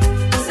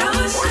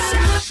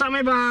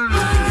Sameba,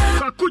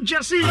 Kaku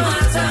Jesse,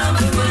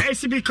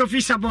 ACB Coffee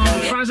Sabon,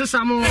 Francis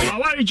Samo,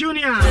 Awari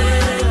Jr.,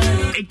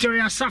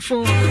 Victoria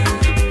Safo,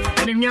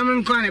 and the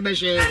Yaman Kwane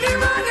Beshe.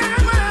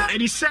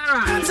 Eddie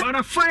Sarah, what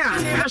a fire,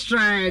 that's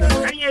right.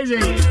 And yes,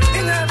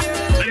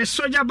 the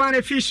soldier band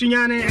of fish and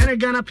a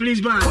Ghana police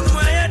band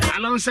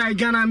alongside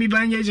Ghana mi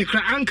band is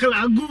Uncle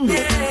Agu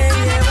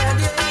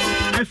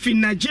F in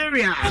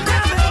Nigeria.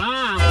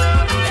 Wow.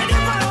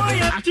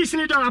 Artist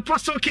need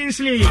Apostle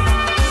Kingsley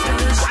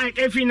like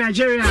F in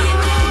Nigeria.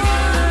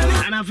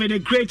 And after the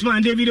great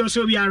man David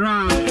also be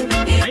around.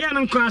 I am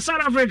in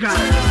South Africa.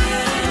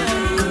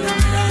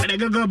 And I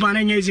go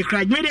band is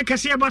crack. Media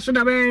Cassia Basso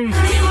da Ben.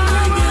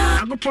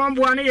 I go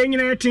Pombo and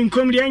a thing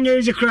come the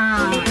is a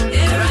crowd.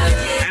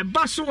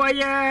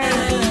 Baswaya,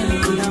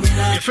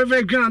 a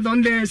favorite ground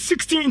on the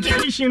 16th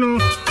edition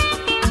of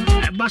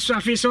Baswa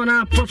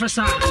Fisona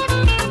Professor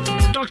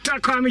Dr.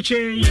 Kwame,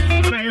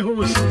 my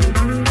host,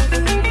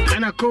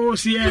 and of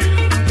course, yeah,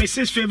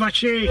 Mrs.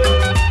 Fevache,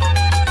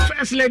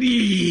 First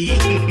Lady,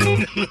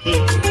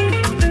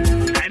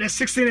 at the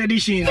 16th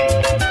edition. I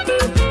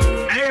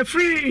am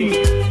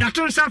free.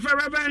 Dr. Safa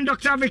Reverend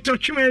Dr. Victor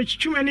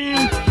Chumani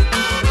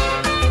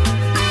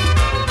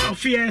of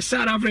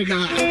South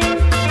Africa.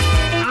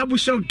 Abu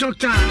Shop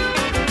Doctor.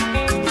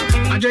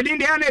 I didn't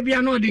the Anna be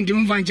annoyed in the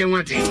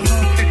Mvanjawati.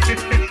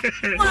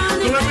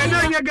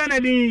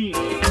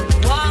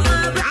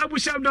 Abu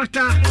Shop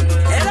Doctor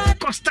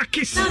Costa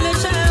Kiss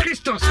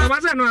Christos. I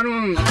wasn't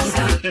wrong.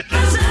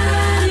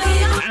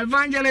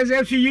 Evangelist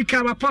F.U.K.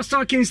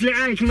 Apostle Kingsley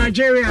Ike,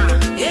 Nigeria.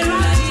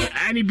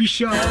 Annie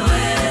Bishop.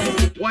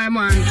 Why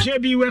man?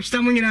 J.B. Webster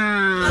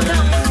Munina.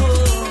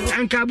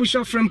 And Abu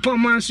Shop from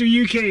Pomasu,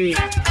 UK.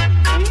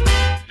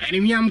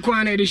 And Yam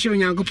Kwane the show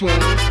Yankopo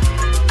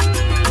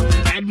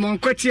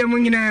Edmond Kotia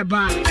Mungina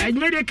Ba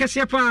Edmede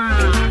Kasiapa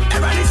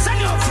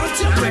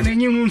and a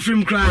new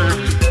film crowd.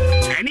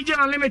 And it's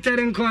unlimited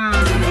and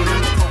crowd.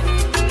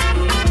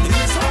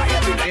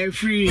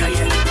 Free.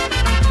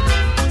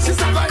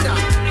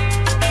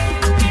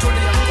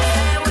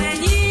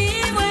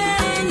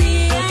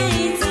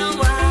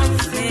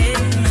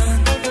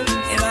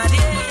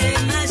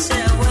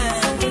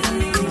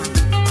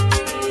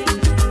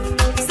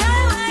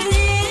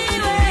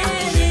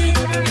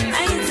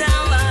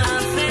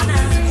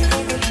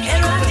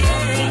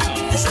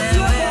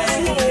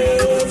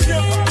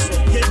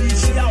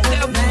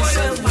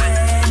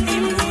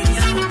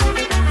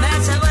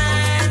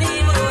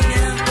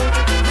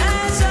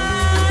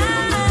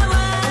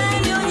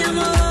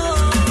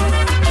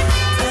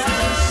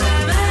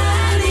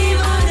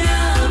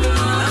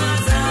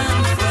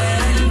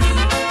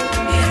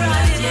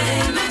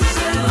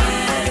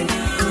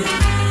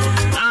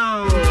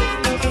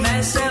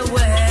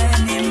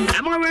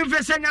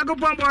 send you go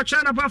on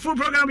channel for full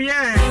program here.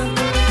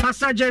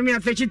 Pastor Jeremy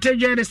and Fechi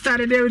Teje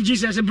started there with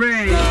Jesus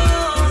brain.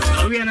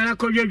 We are not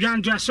going to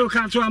join to a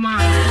soca to a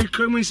man.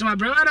 Coming some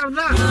brother of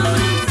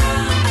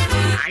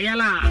that.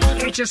 Ayala,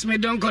 just me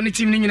don't call it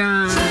evening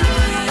now.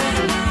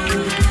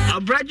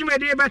 I'll brag you my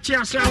dear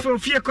batches for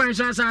few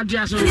coins as I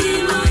just. I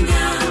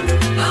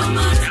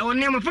will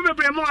name a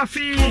probably more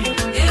fee.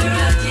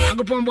 I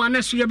go on one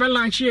next week about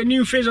launch a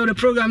new phase of the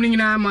program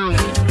in our mouth.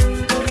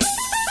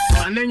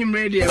 And then you're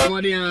ready.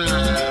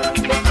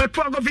 But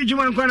poor coffee, you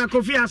want to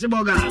coffee as a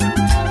boga.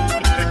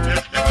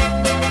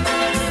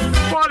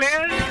 Paul,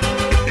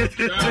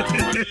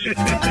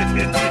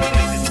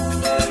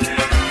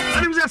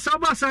 I'm just so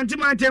bad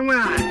sentiment.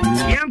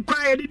 I'm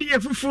quiet, did you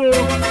fool?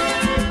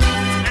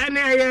 And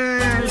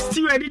I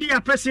still did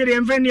you press it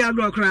and vend the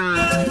agro crowd.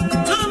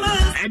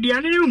 And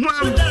the new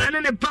one, and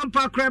then the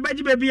pampa crab,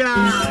 baby, but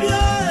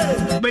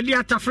the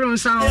atafron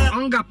sound,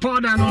 hunger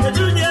powder.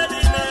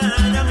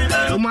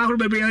 Tomorrow,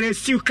 baby, it's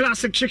still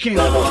classic chicken.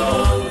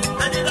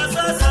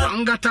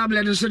 Hunger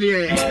tablet, and so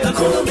the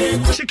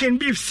chicken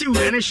beef stew,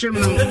 and a shrimp,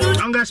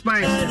 hunger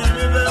spice.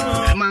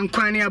 A man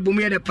quania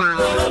bumia de pa,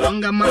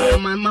 hunger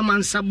mamma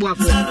and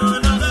subwoofer.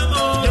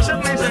 Just a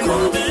nice.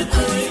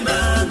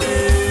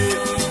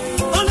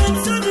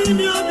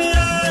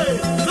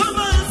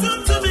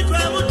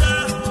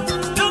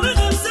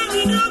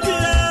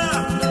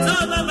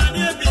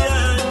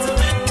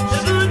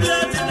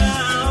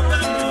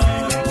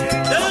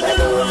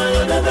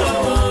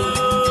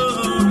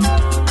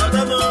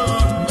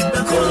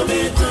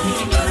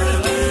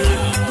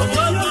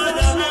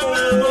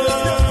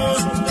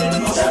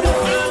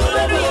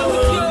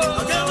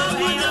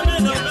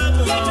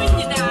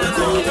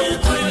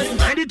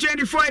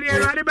 Friday,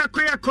 I back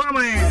here, come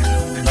on.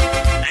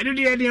 I do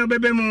the idea,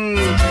 baby moon.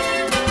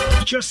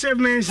 Joseph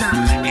Mensa,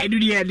 I do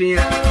the idea,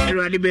 I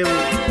do the baby.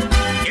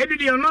 I do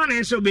the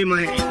honor, so be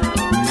my.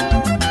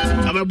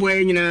 I'm a boy,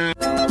 you know.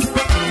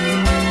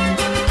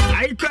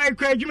 I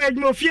cry, you made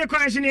more fear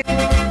cries in it.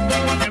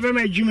 Never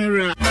made you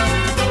mirror.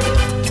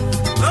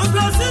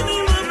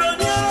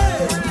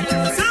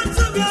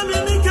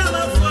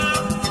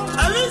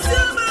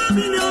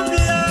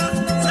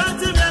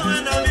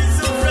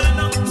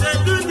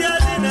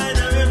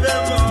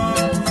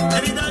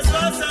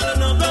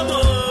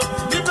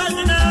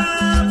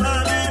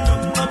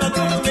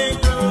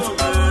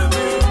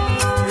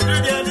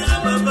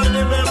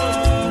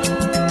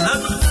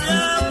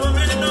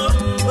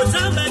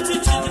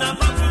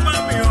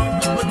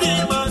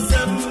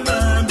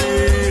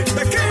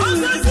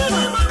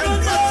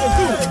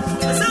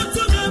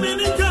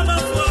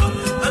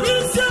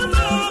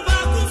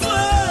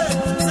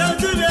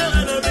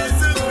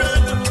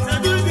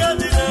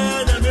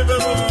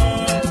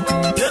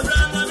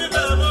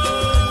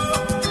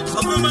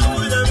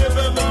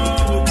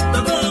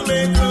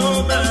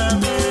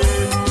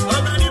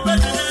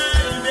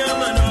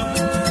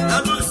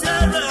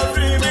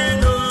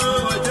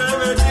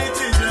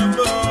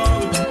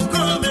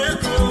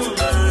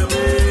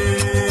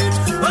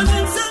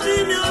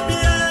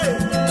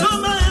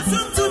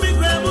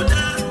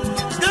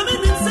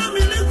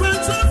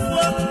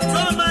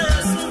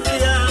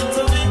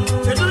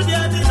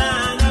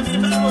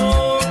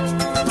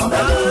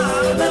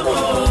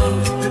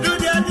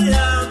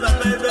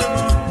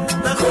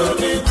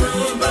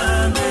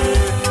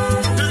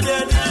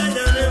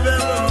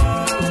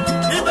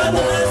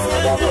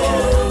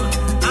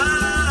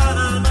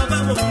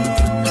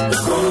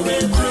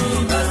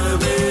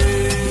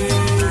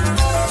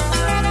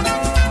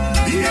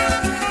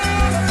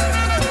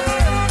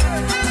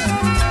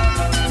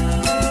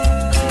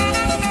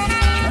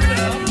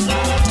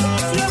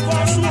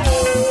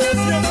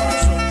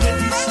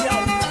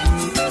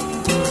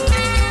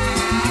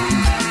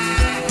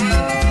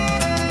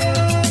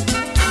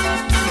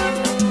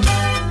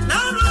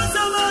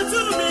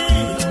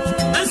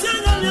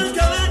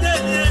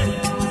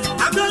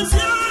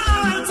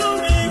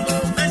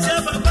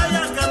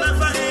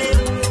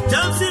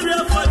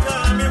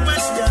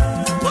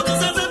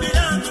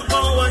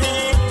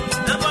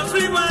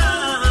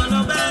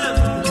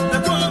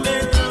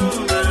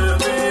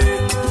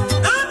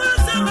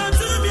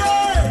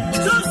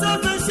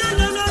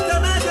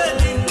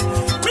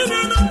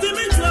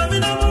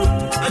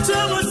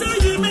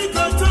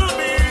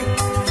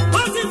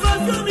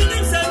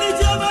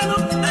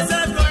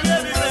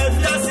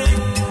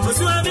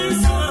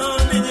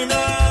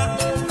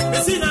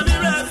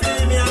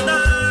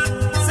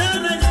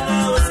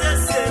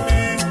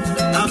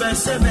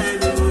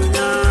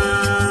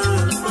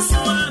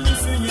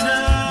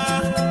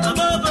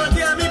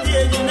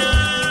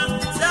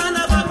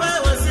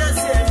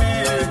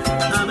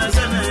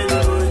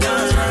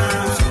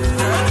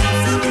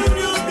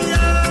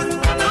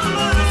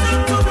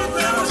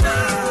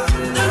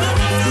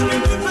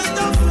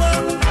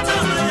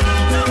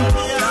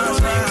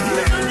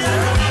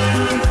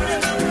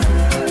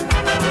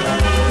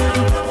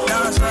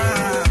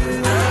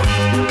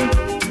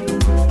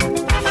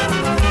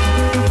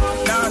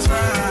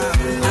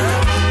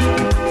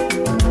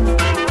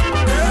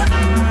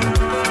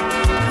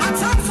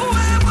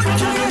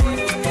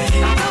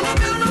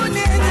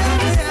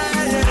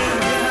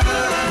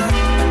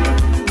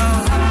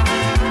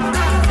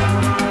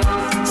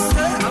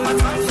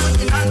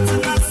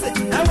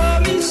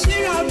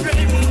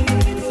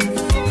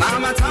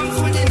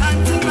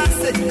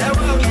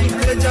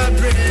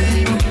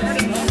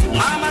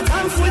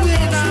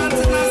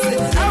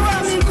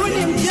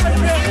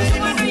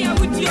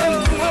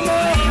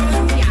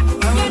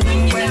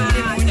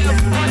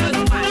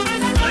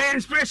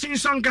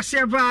 song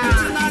Kaseva.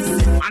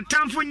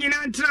 Atamfo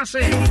nyina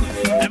ntrase.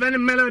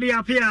 Even melody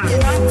appear.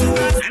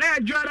 And I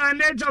draw on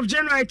the 8th of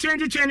January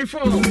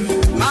 2024.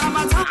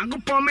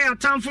 Agupo me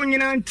atamfo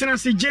nyina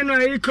ntrase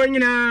January ko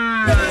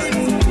nyina.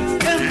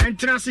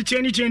 Entrance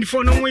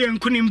 2024 no way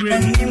nkunimbre.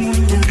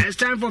 It's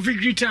time for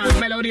victory time.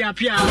 Melody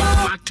appear.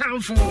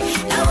 Atamfo.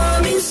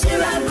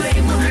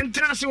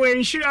 Entrance we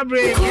insure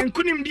break.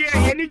 Nkunimdie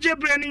yeni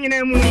jebre ni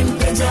nyina mu.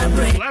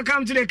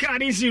 Welcome to the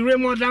Garden City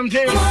Raymond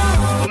Damte.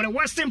 Over the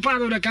western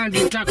part of the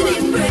country.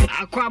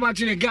 Aquaba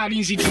to the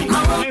Garden City.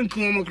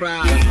 Nkumo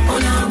kra.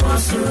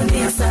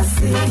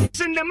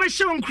 Send the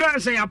mission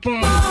cross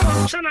upon.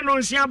 Sana no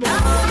siabo.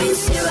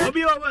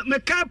 Obi me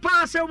ka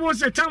pass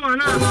was a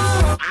tamana.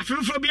 I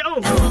feel for be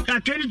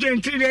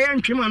 2023 the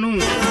young Kimano.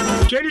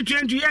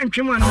 2020 young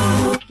Kimano.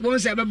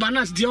 Once ever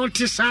banas the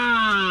otisa.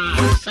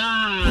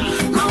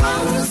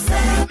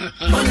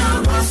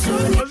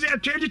 Was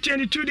it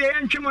 2022 the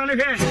young Kimano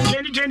here?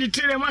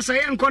 2023 the Massa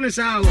young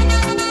Conisao.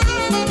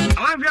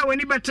 I want when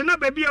you better not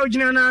baby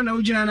Ojana.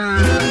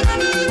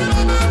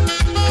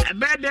 A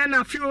bad then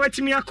I feel what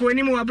me ako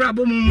anymore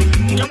brabum.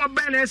 Yama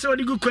Ben so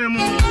the good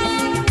cremo.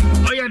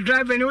 Oh, you're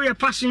driving, oh, you're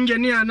passenger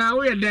near now,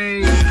 we're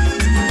there.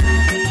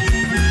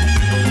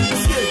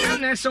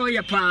 And I saw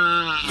your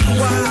pa.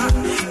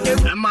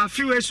 And my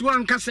few is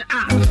one cassa.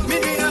 I'm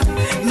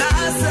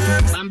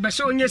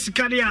Besson, yes,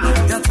 Cadia.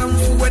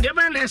 What the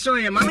man I saw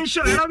him, I'm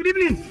sure. Hello, good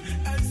evening.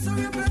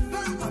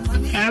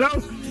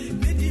 Hello.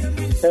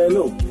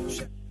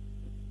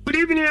 Good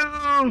evening.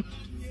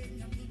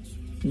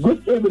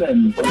 Good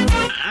evening.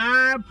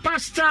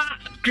 Pastor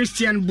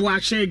Christian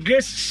Boache,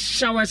 Grace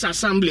Showers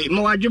Assembly.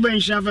 More Juban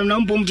Shafam,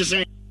 no boom to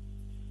say.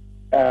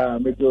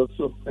 Maybe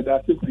also,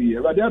 that's it.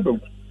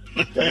 Radiadum.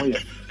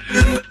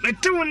 The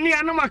two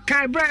near no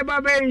Makai,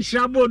 Baba, and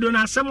Shabo, do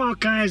not some more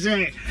kind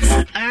say.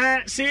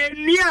 Say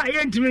near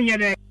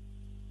Entmin.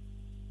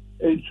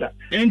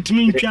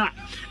 Entmin chat.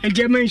 And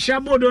German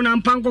Shabo don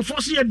and Panko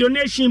Fossi a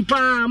donation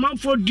pa, man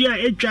for dear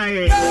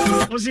HI.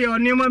 Was your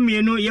name,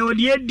 your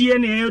dear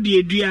DNA,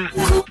 dear,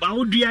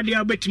 but dear,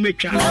 dear, bet me.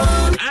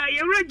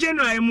 You read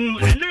January,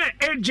 and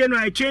 8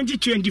 January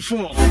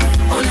 2024.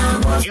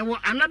 You were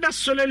another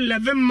solid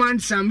 11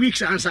 months and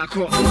weeks and so.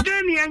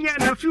 Then you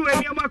had a few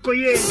of your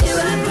Makoye.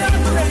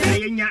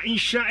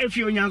 If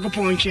you're young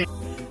point.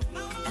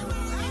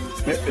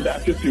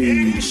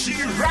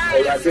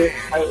 That's it.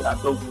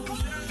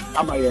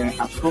 I'm a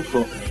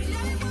approval.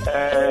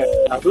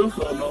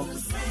 Approval no.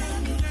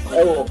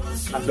 Oh,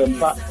 as a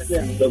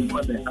the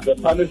money, as a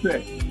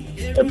partner,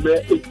 and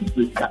where it is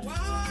the cat.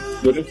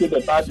 You don't see the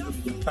bad news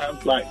time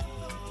flight.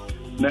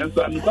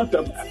 Nancy, and got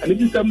them, and if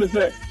you tell me,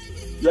 say,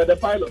 you are the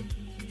pilot.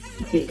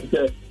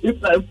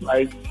 If time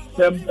flies,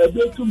 them a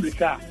bit to the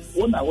car,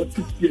 one hour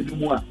 60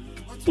 anymore.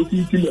 Put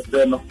it in the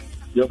panel,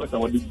 you're better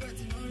what it is.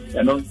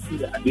 And don't see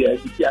the idea.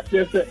 If you are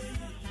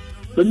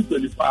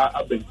 2025,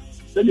 I bet.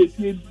 Then they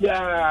see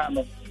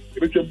piano,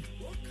 Richard,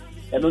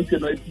 and don't you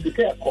know it's the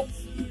care call.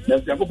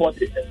 There's a about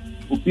it.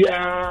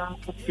 Ubia,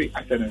 free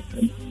accident,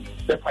 and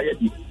the fire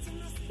deep.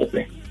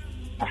 Okay.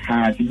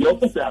 Aha, the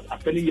opposite of a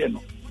penny yen.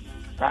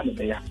 Kind of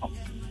there.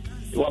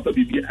 You want to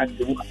be at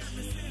the woman.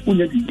 Who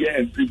may be here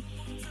and free.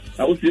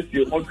 I was just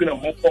here, one going to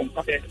home from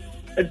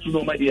and to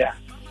know my dear.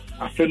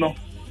 After no,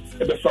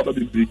 a best of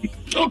the beauty.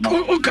 Okay,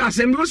 I'm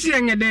going to see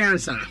a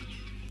dancer.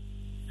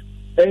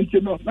 And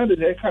you know, not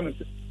that I can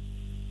say.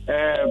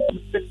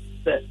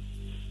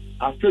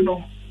 After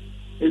no,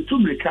 a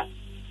tumblica,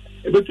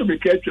 a better be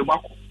catch a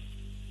mark.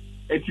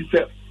 And she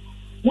said,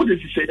 what did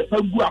she say? A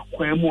pugua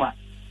quemua,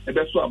 a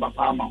best of a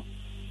palm.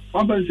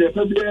 One person said,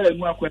 a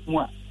more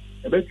quemua,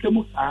 a better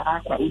move.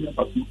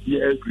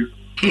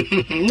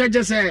 Not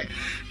just say,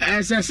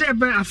 as I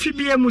said, a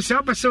Phoebe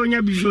Musapa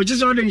Sonia before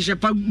just ordering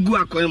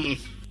Shapagua quemu.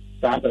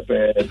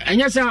 And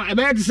yes, I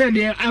better say,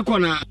 the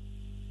Aquana.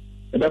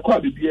 And I call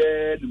the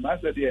beer, the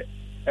master there.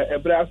 A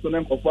brass on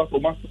them of what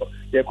master,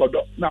 you could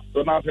not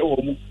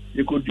home,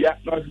 you could be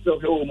not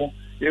home,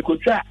 you could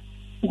try,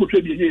 who could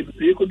trade you,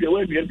 you could be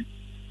away with me.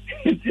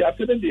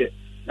 After the day,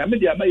 I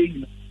made the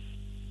amazing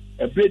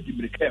a bed to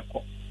be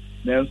careful.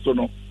 Then so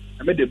no,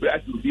 I made the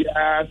brass to be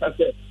as I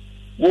said,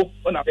 walk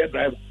on a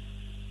driver.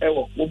 I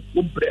will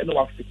bread no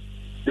after.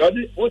 The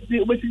other, what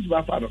is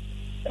my father?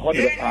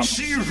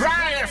 She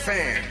right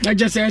fan. I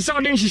just said, so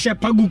then she said,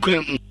 Pagu.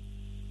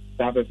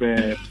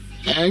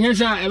 And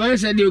yes, I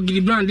said you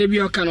give brand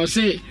debut can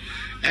say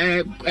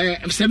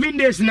 7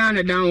 days now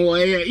down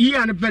where he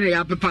and a penny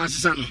up a pass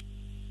son.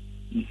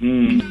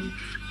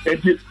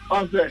 It is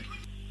also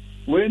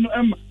when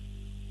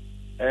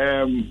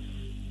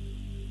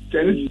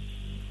Chinese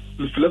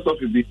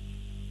philosophy be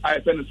I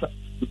pen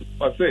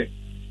say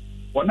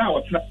one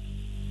hour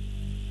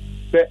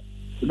that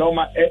no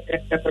my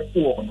effect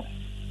one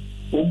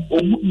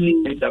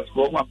that's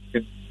wrong.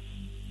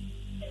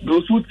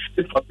 Those who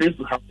sit for things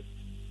to happen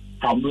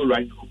have no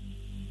right to.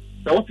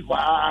 So what if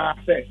I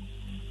say,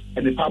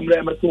 and the family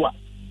member to us,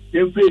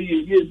 they pay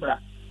ye,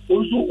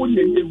 also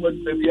only what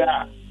they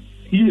are,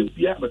 he is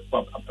the other.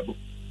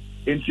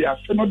 And she has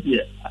not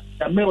there,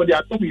 and maybe they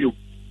are telling you,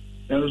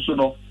 and so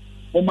no,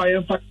 my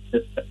impact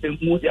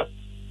and move up.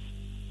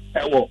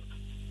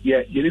 Yeah,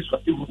 it is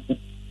what you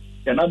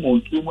and I'm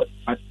on too much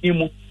at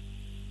him.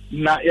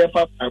 Now, if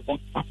I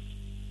want,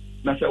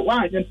 now, so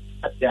why then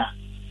at there?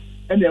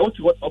 And they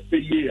also what of the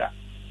year.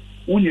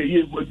 When you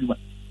hear what you want.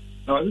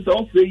 Now, this is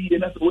all the year,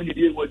 and that's when you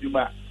hear what you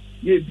want.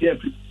 Yeah,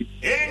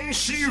 and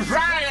she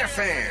right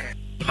fan.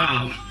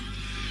 Wow.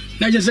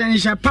 Now, just saying,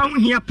 she's a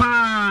pound here,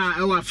 pa,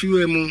 our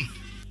few moon.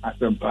 I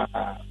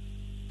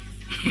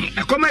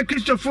come at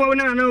Christopher,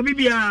 no,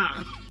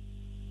 Bibia.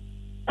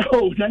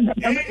 Oh,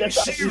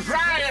 she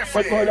right.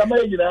 But what am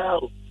I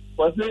now?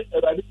 Was it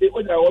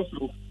when I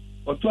also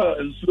or 12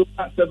 and so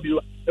after you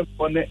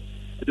on it,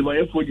 the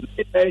way for you.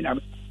 It's the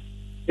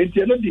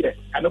idea,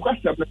 and the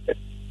question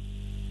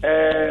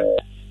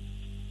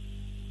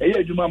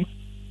you mama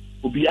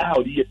will be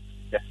out here.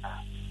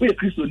 We are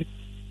Christian.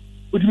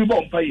 Would you be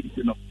born by it,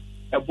 you know?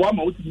 A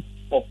woman would be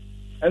off.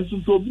 And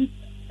so be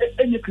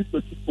any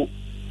Christian people.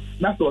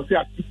 Not to say,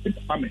 I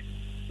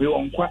we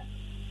won't quite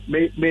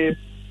may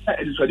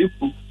it is ready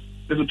for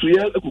the 2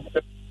 years ago.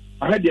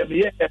 I had the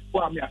mere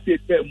farm, I said,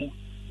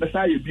 let's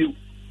say you build.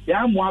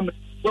 Yeah, I'm one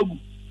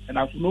and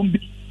I've known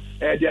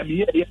the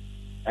mere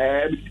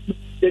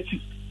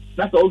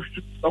that's all.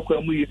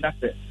 We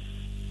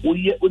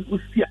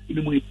see in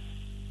the way.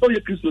 Oh,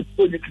 you're Christian,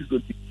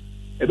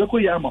 a local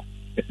yama,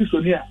 a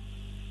Christian.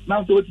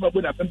 Now, so it's my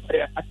good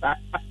empire at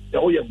the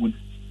Oya wood,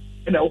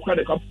 and I'll cry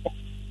the cup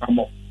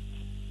more.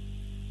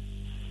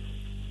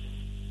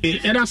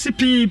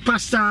 RCP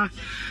Pastor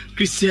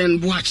Christian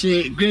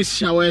Boache, Grace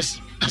Showers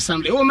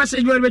Assembly. Oh,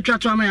 message will be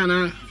chat to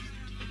Amana.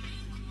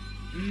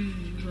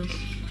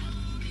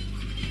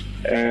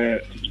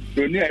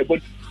 Near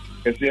about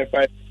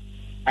SFI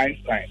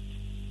Einstein.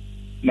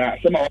 Now,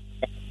 some of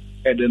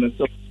them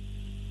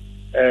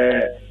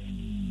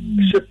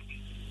ship.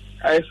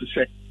 I used to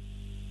check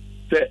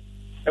that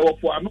I was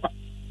for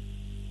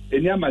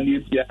any money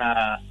is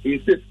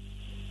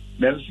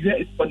there's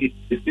funny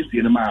is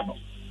in the man.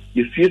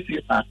 You see,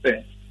 I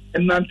say,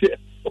 and Nancy,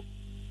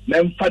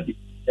 then Faddy,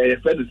 a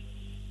friend,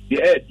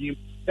 the air deep,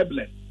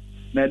 Evelyn,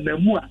 and no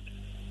more,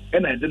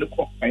 and I didn't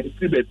call my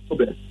 3-bed.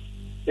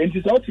 And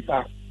it's out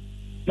of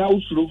now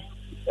through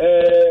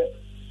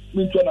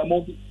Minton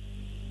movie.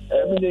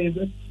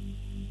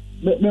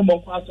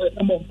 Memon Pastor,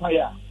 Memon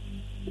Fire.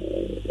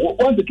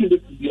 One the kid to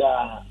be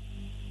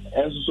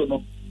and so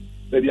no,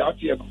 the out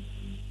here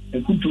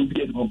and could to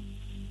be at home.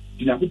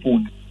 In a good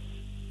point,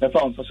 I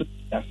found such a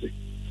fantastic.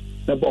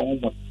 The bomb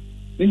was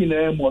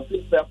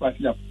self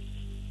passing up.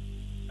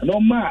 And no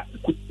man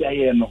could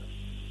say no.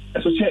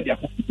 As a chair,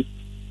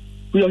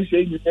 we are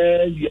saying,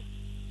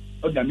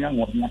 oh, Damian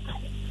was not.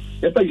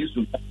 If I used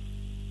to,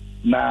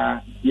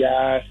 now,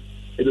 yeah,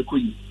 it's a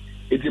queen.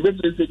 It's a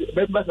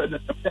better than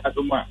a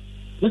tomorrow.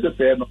 With a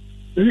fair no,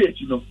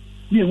 you know,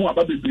 me and one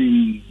about the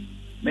green.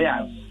 May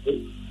I?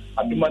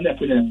 I'll be my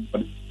nephew.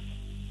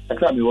 I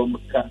can't be one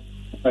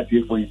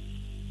for you.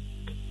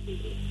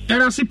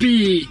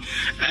 RCP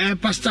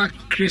Pastor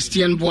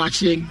Christian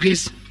Boache,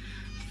 Grace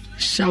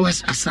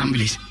Showers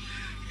Assemblies.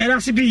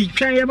 RCP,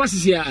 can you pass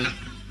here?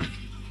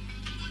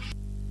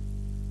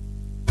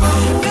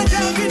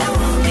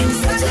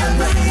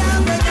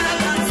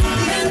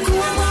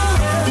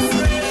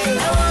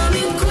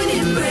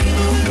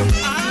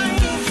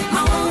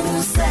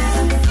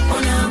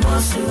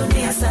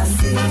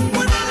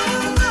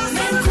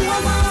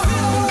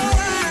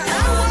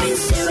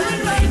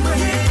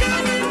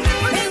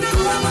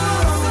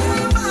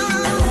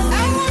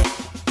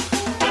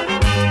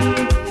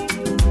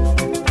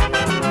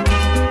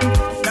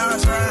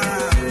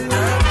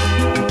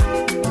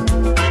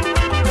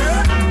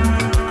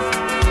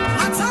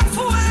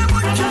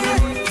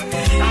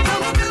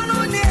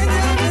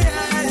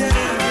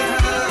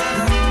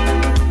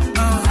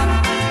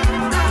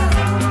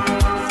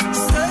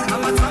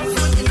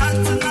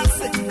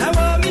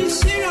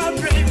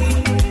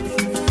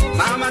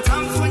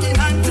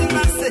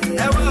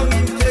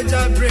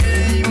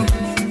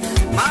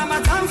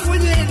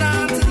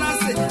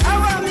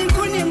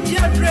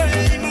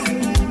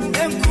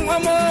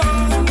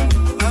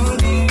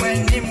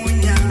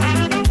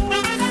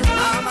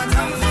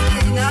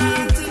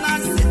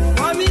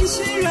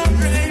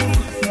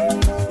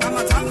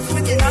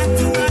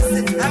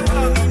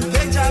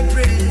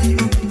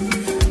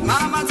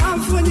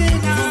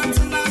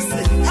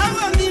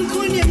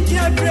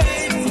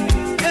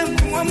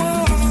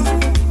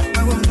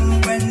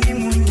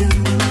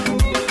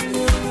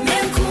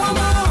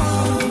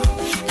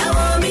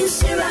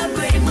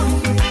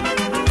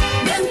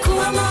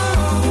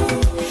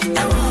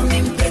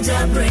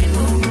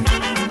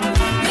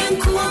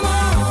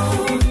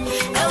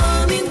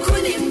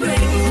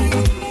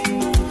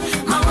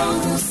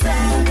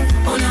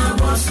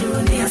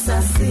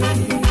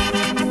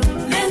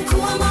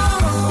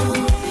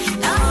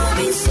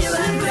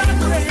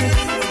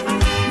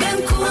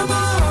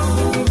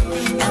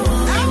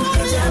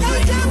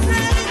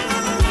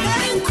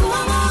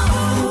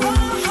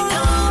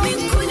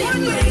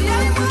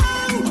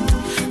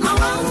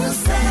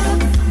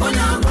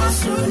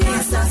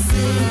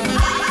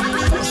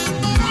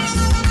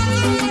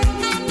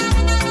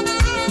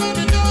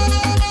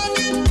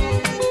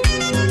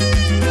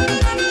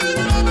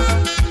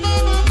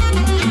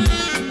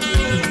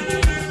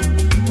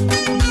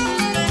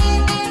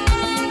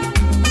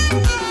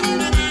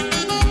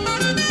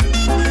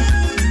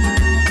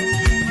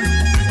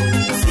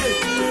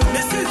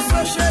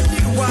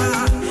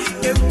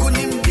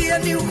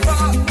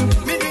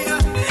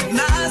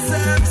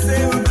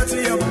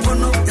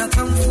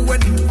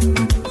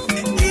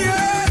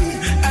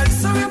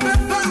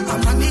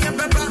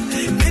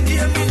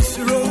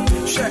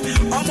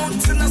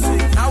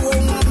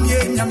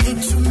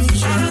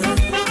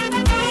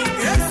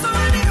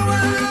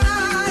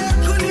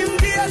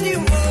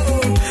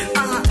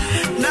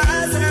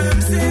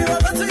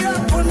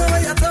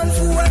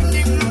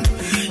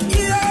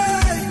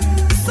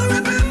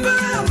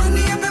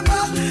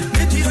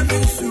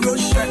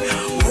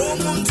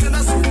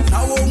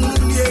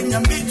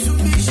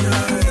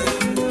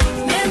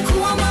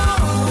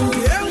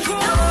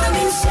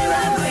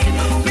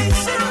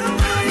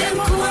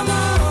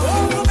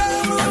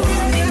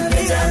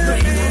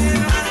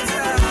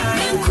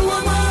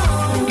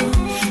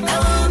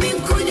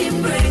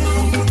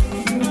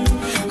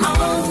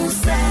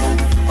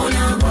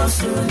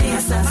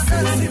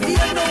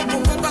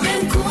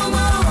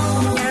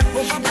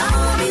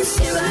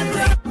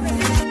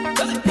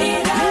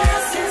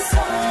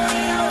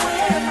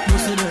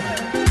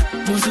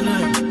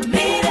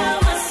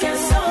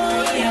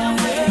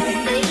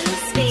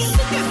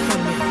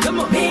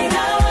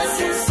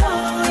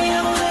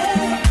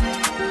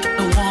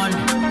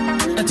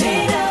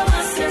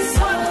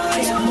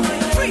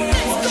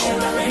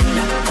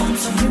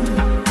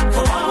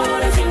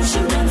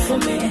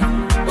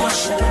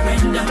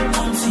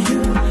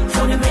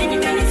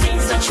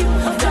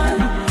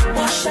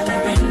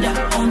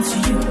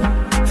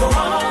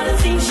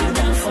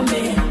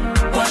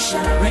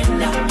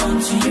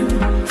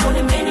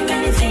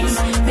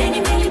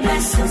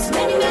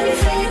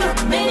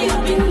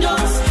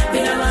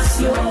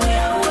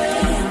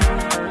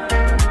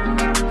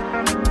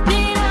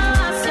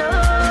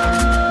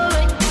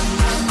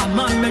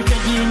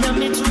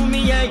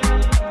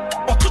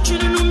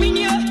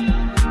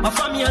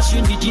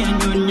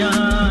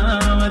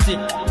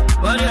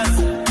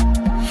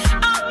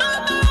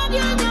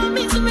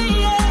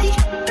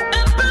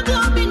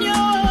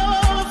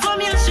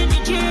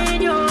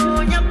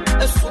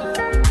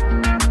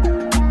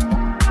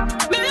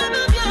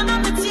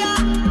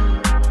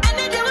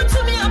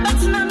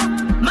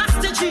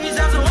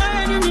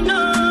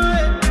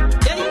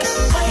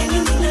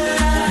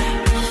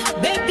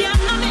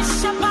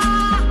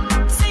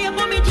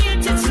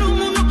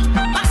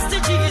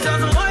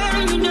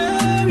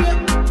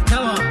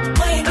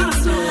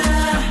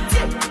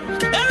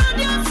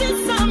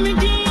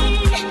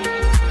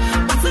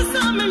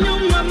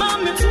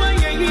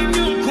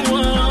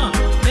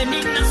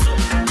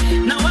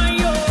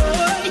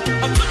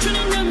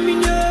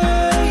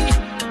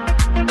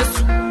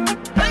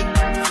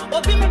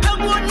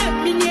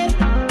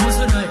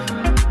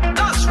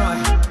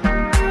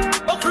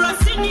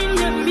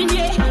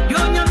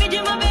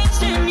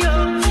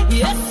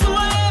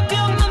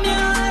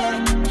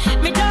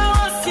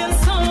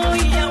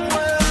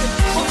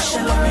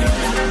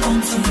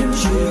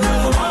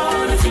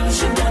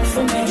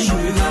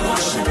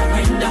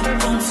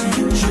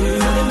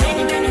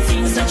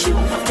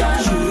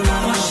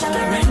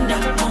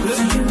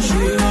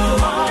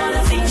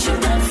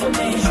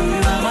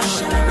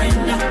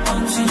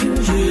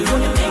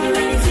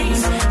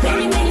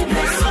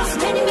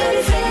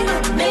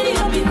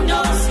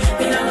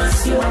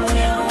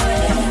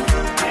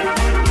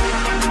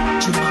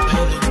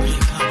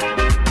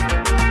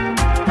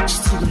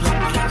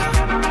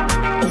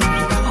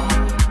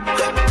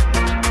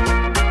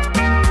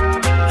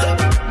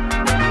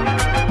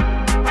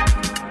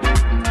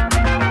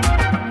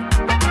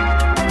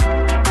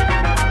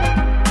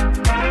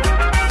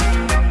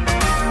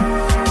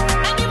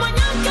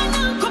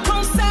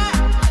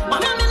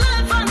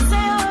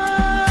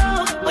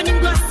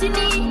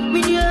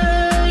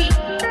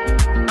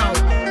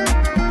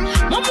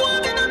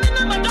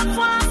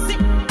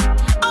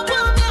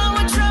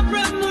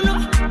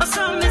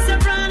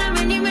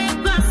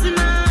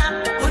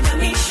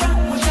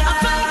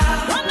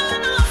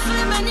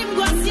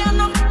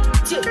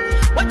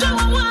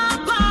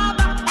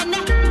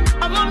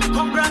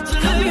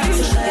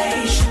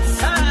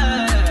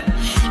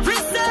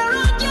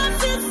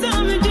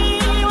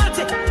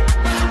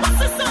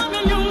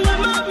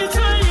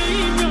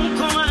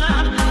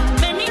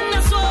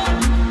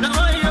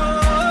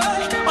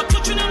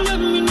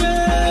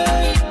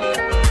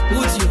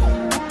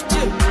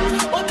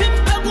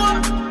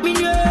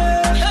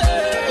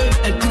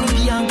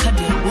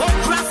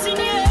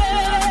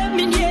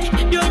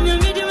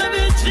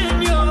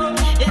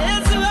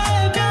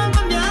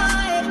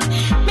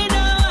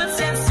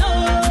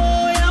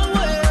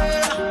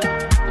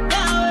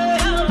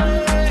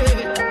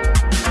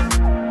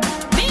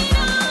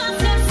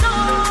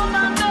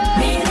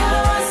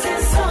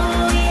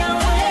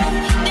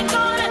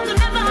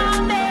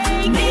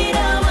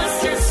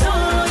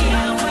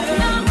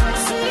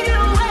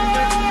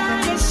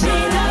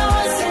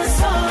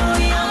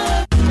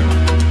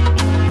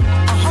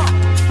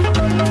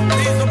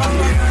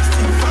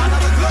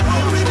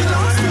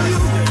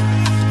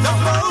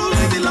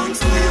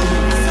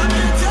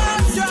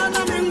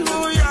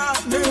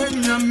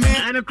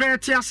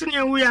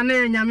 Tiasini we are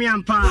name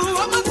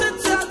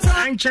Yamiampa.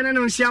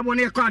 channel on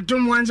Siabone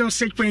Quantum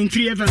 106.3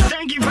 FM.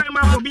 Thank you very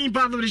much for being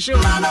part of the show.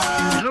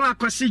 Hello, I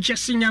can see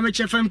Chessing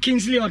FM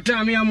Kingsley or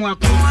Tammy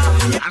Amwako.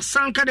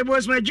 Asanka the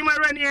boys, my Juma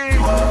Renier.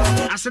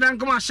 I said, I'm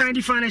going to shine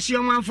the finest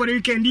young man for the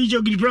weekend,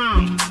 DJ Good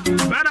Brown.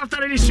 Right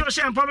after the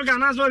social and public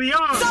announcement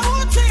beyond.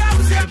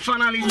 And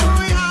finally,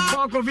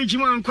 Pokovic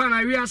Man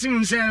Kwana, we are singing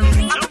himself.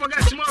 Don't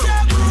forget tomorrow.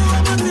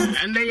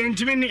 And they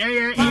intimate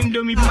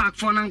Indomie Park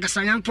for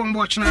Nankasa Young Pong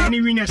watch now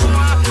any winners.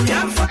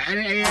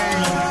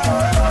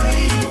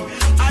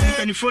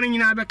 And the phone in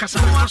Abacasa.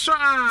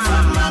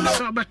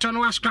 So better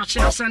no scratch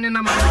and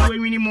I'm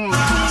anymore.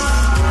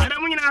 And I'm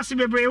going to ask you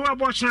to be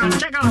watch now.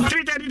 Check out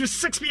 3:30 to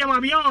 6 p.m.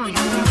 and beyond.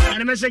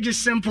 And the message is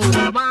simple.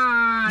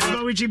 Bye.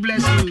 God will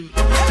bless you.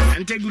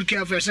 And take good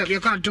care of yourself. You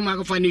can't do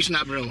my foundation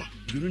now, bro.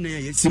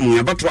 Simu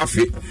about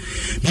wafe.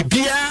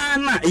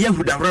 Bibiana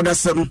Yehuda brother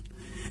son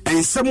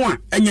and someone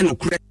and you know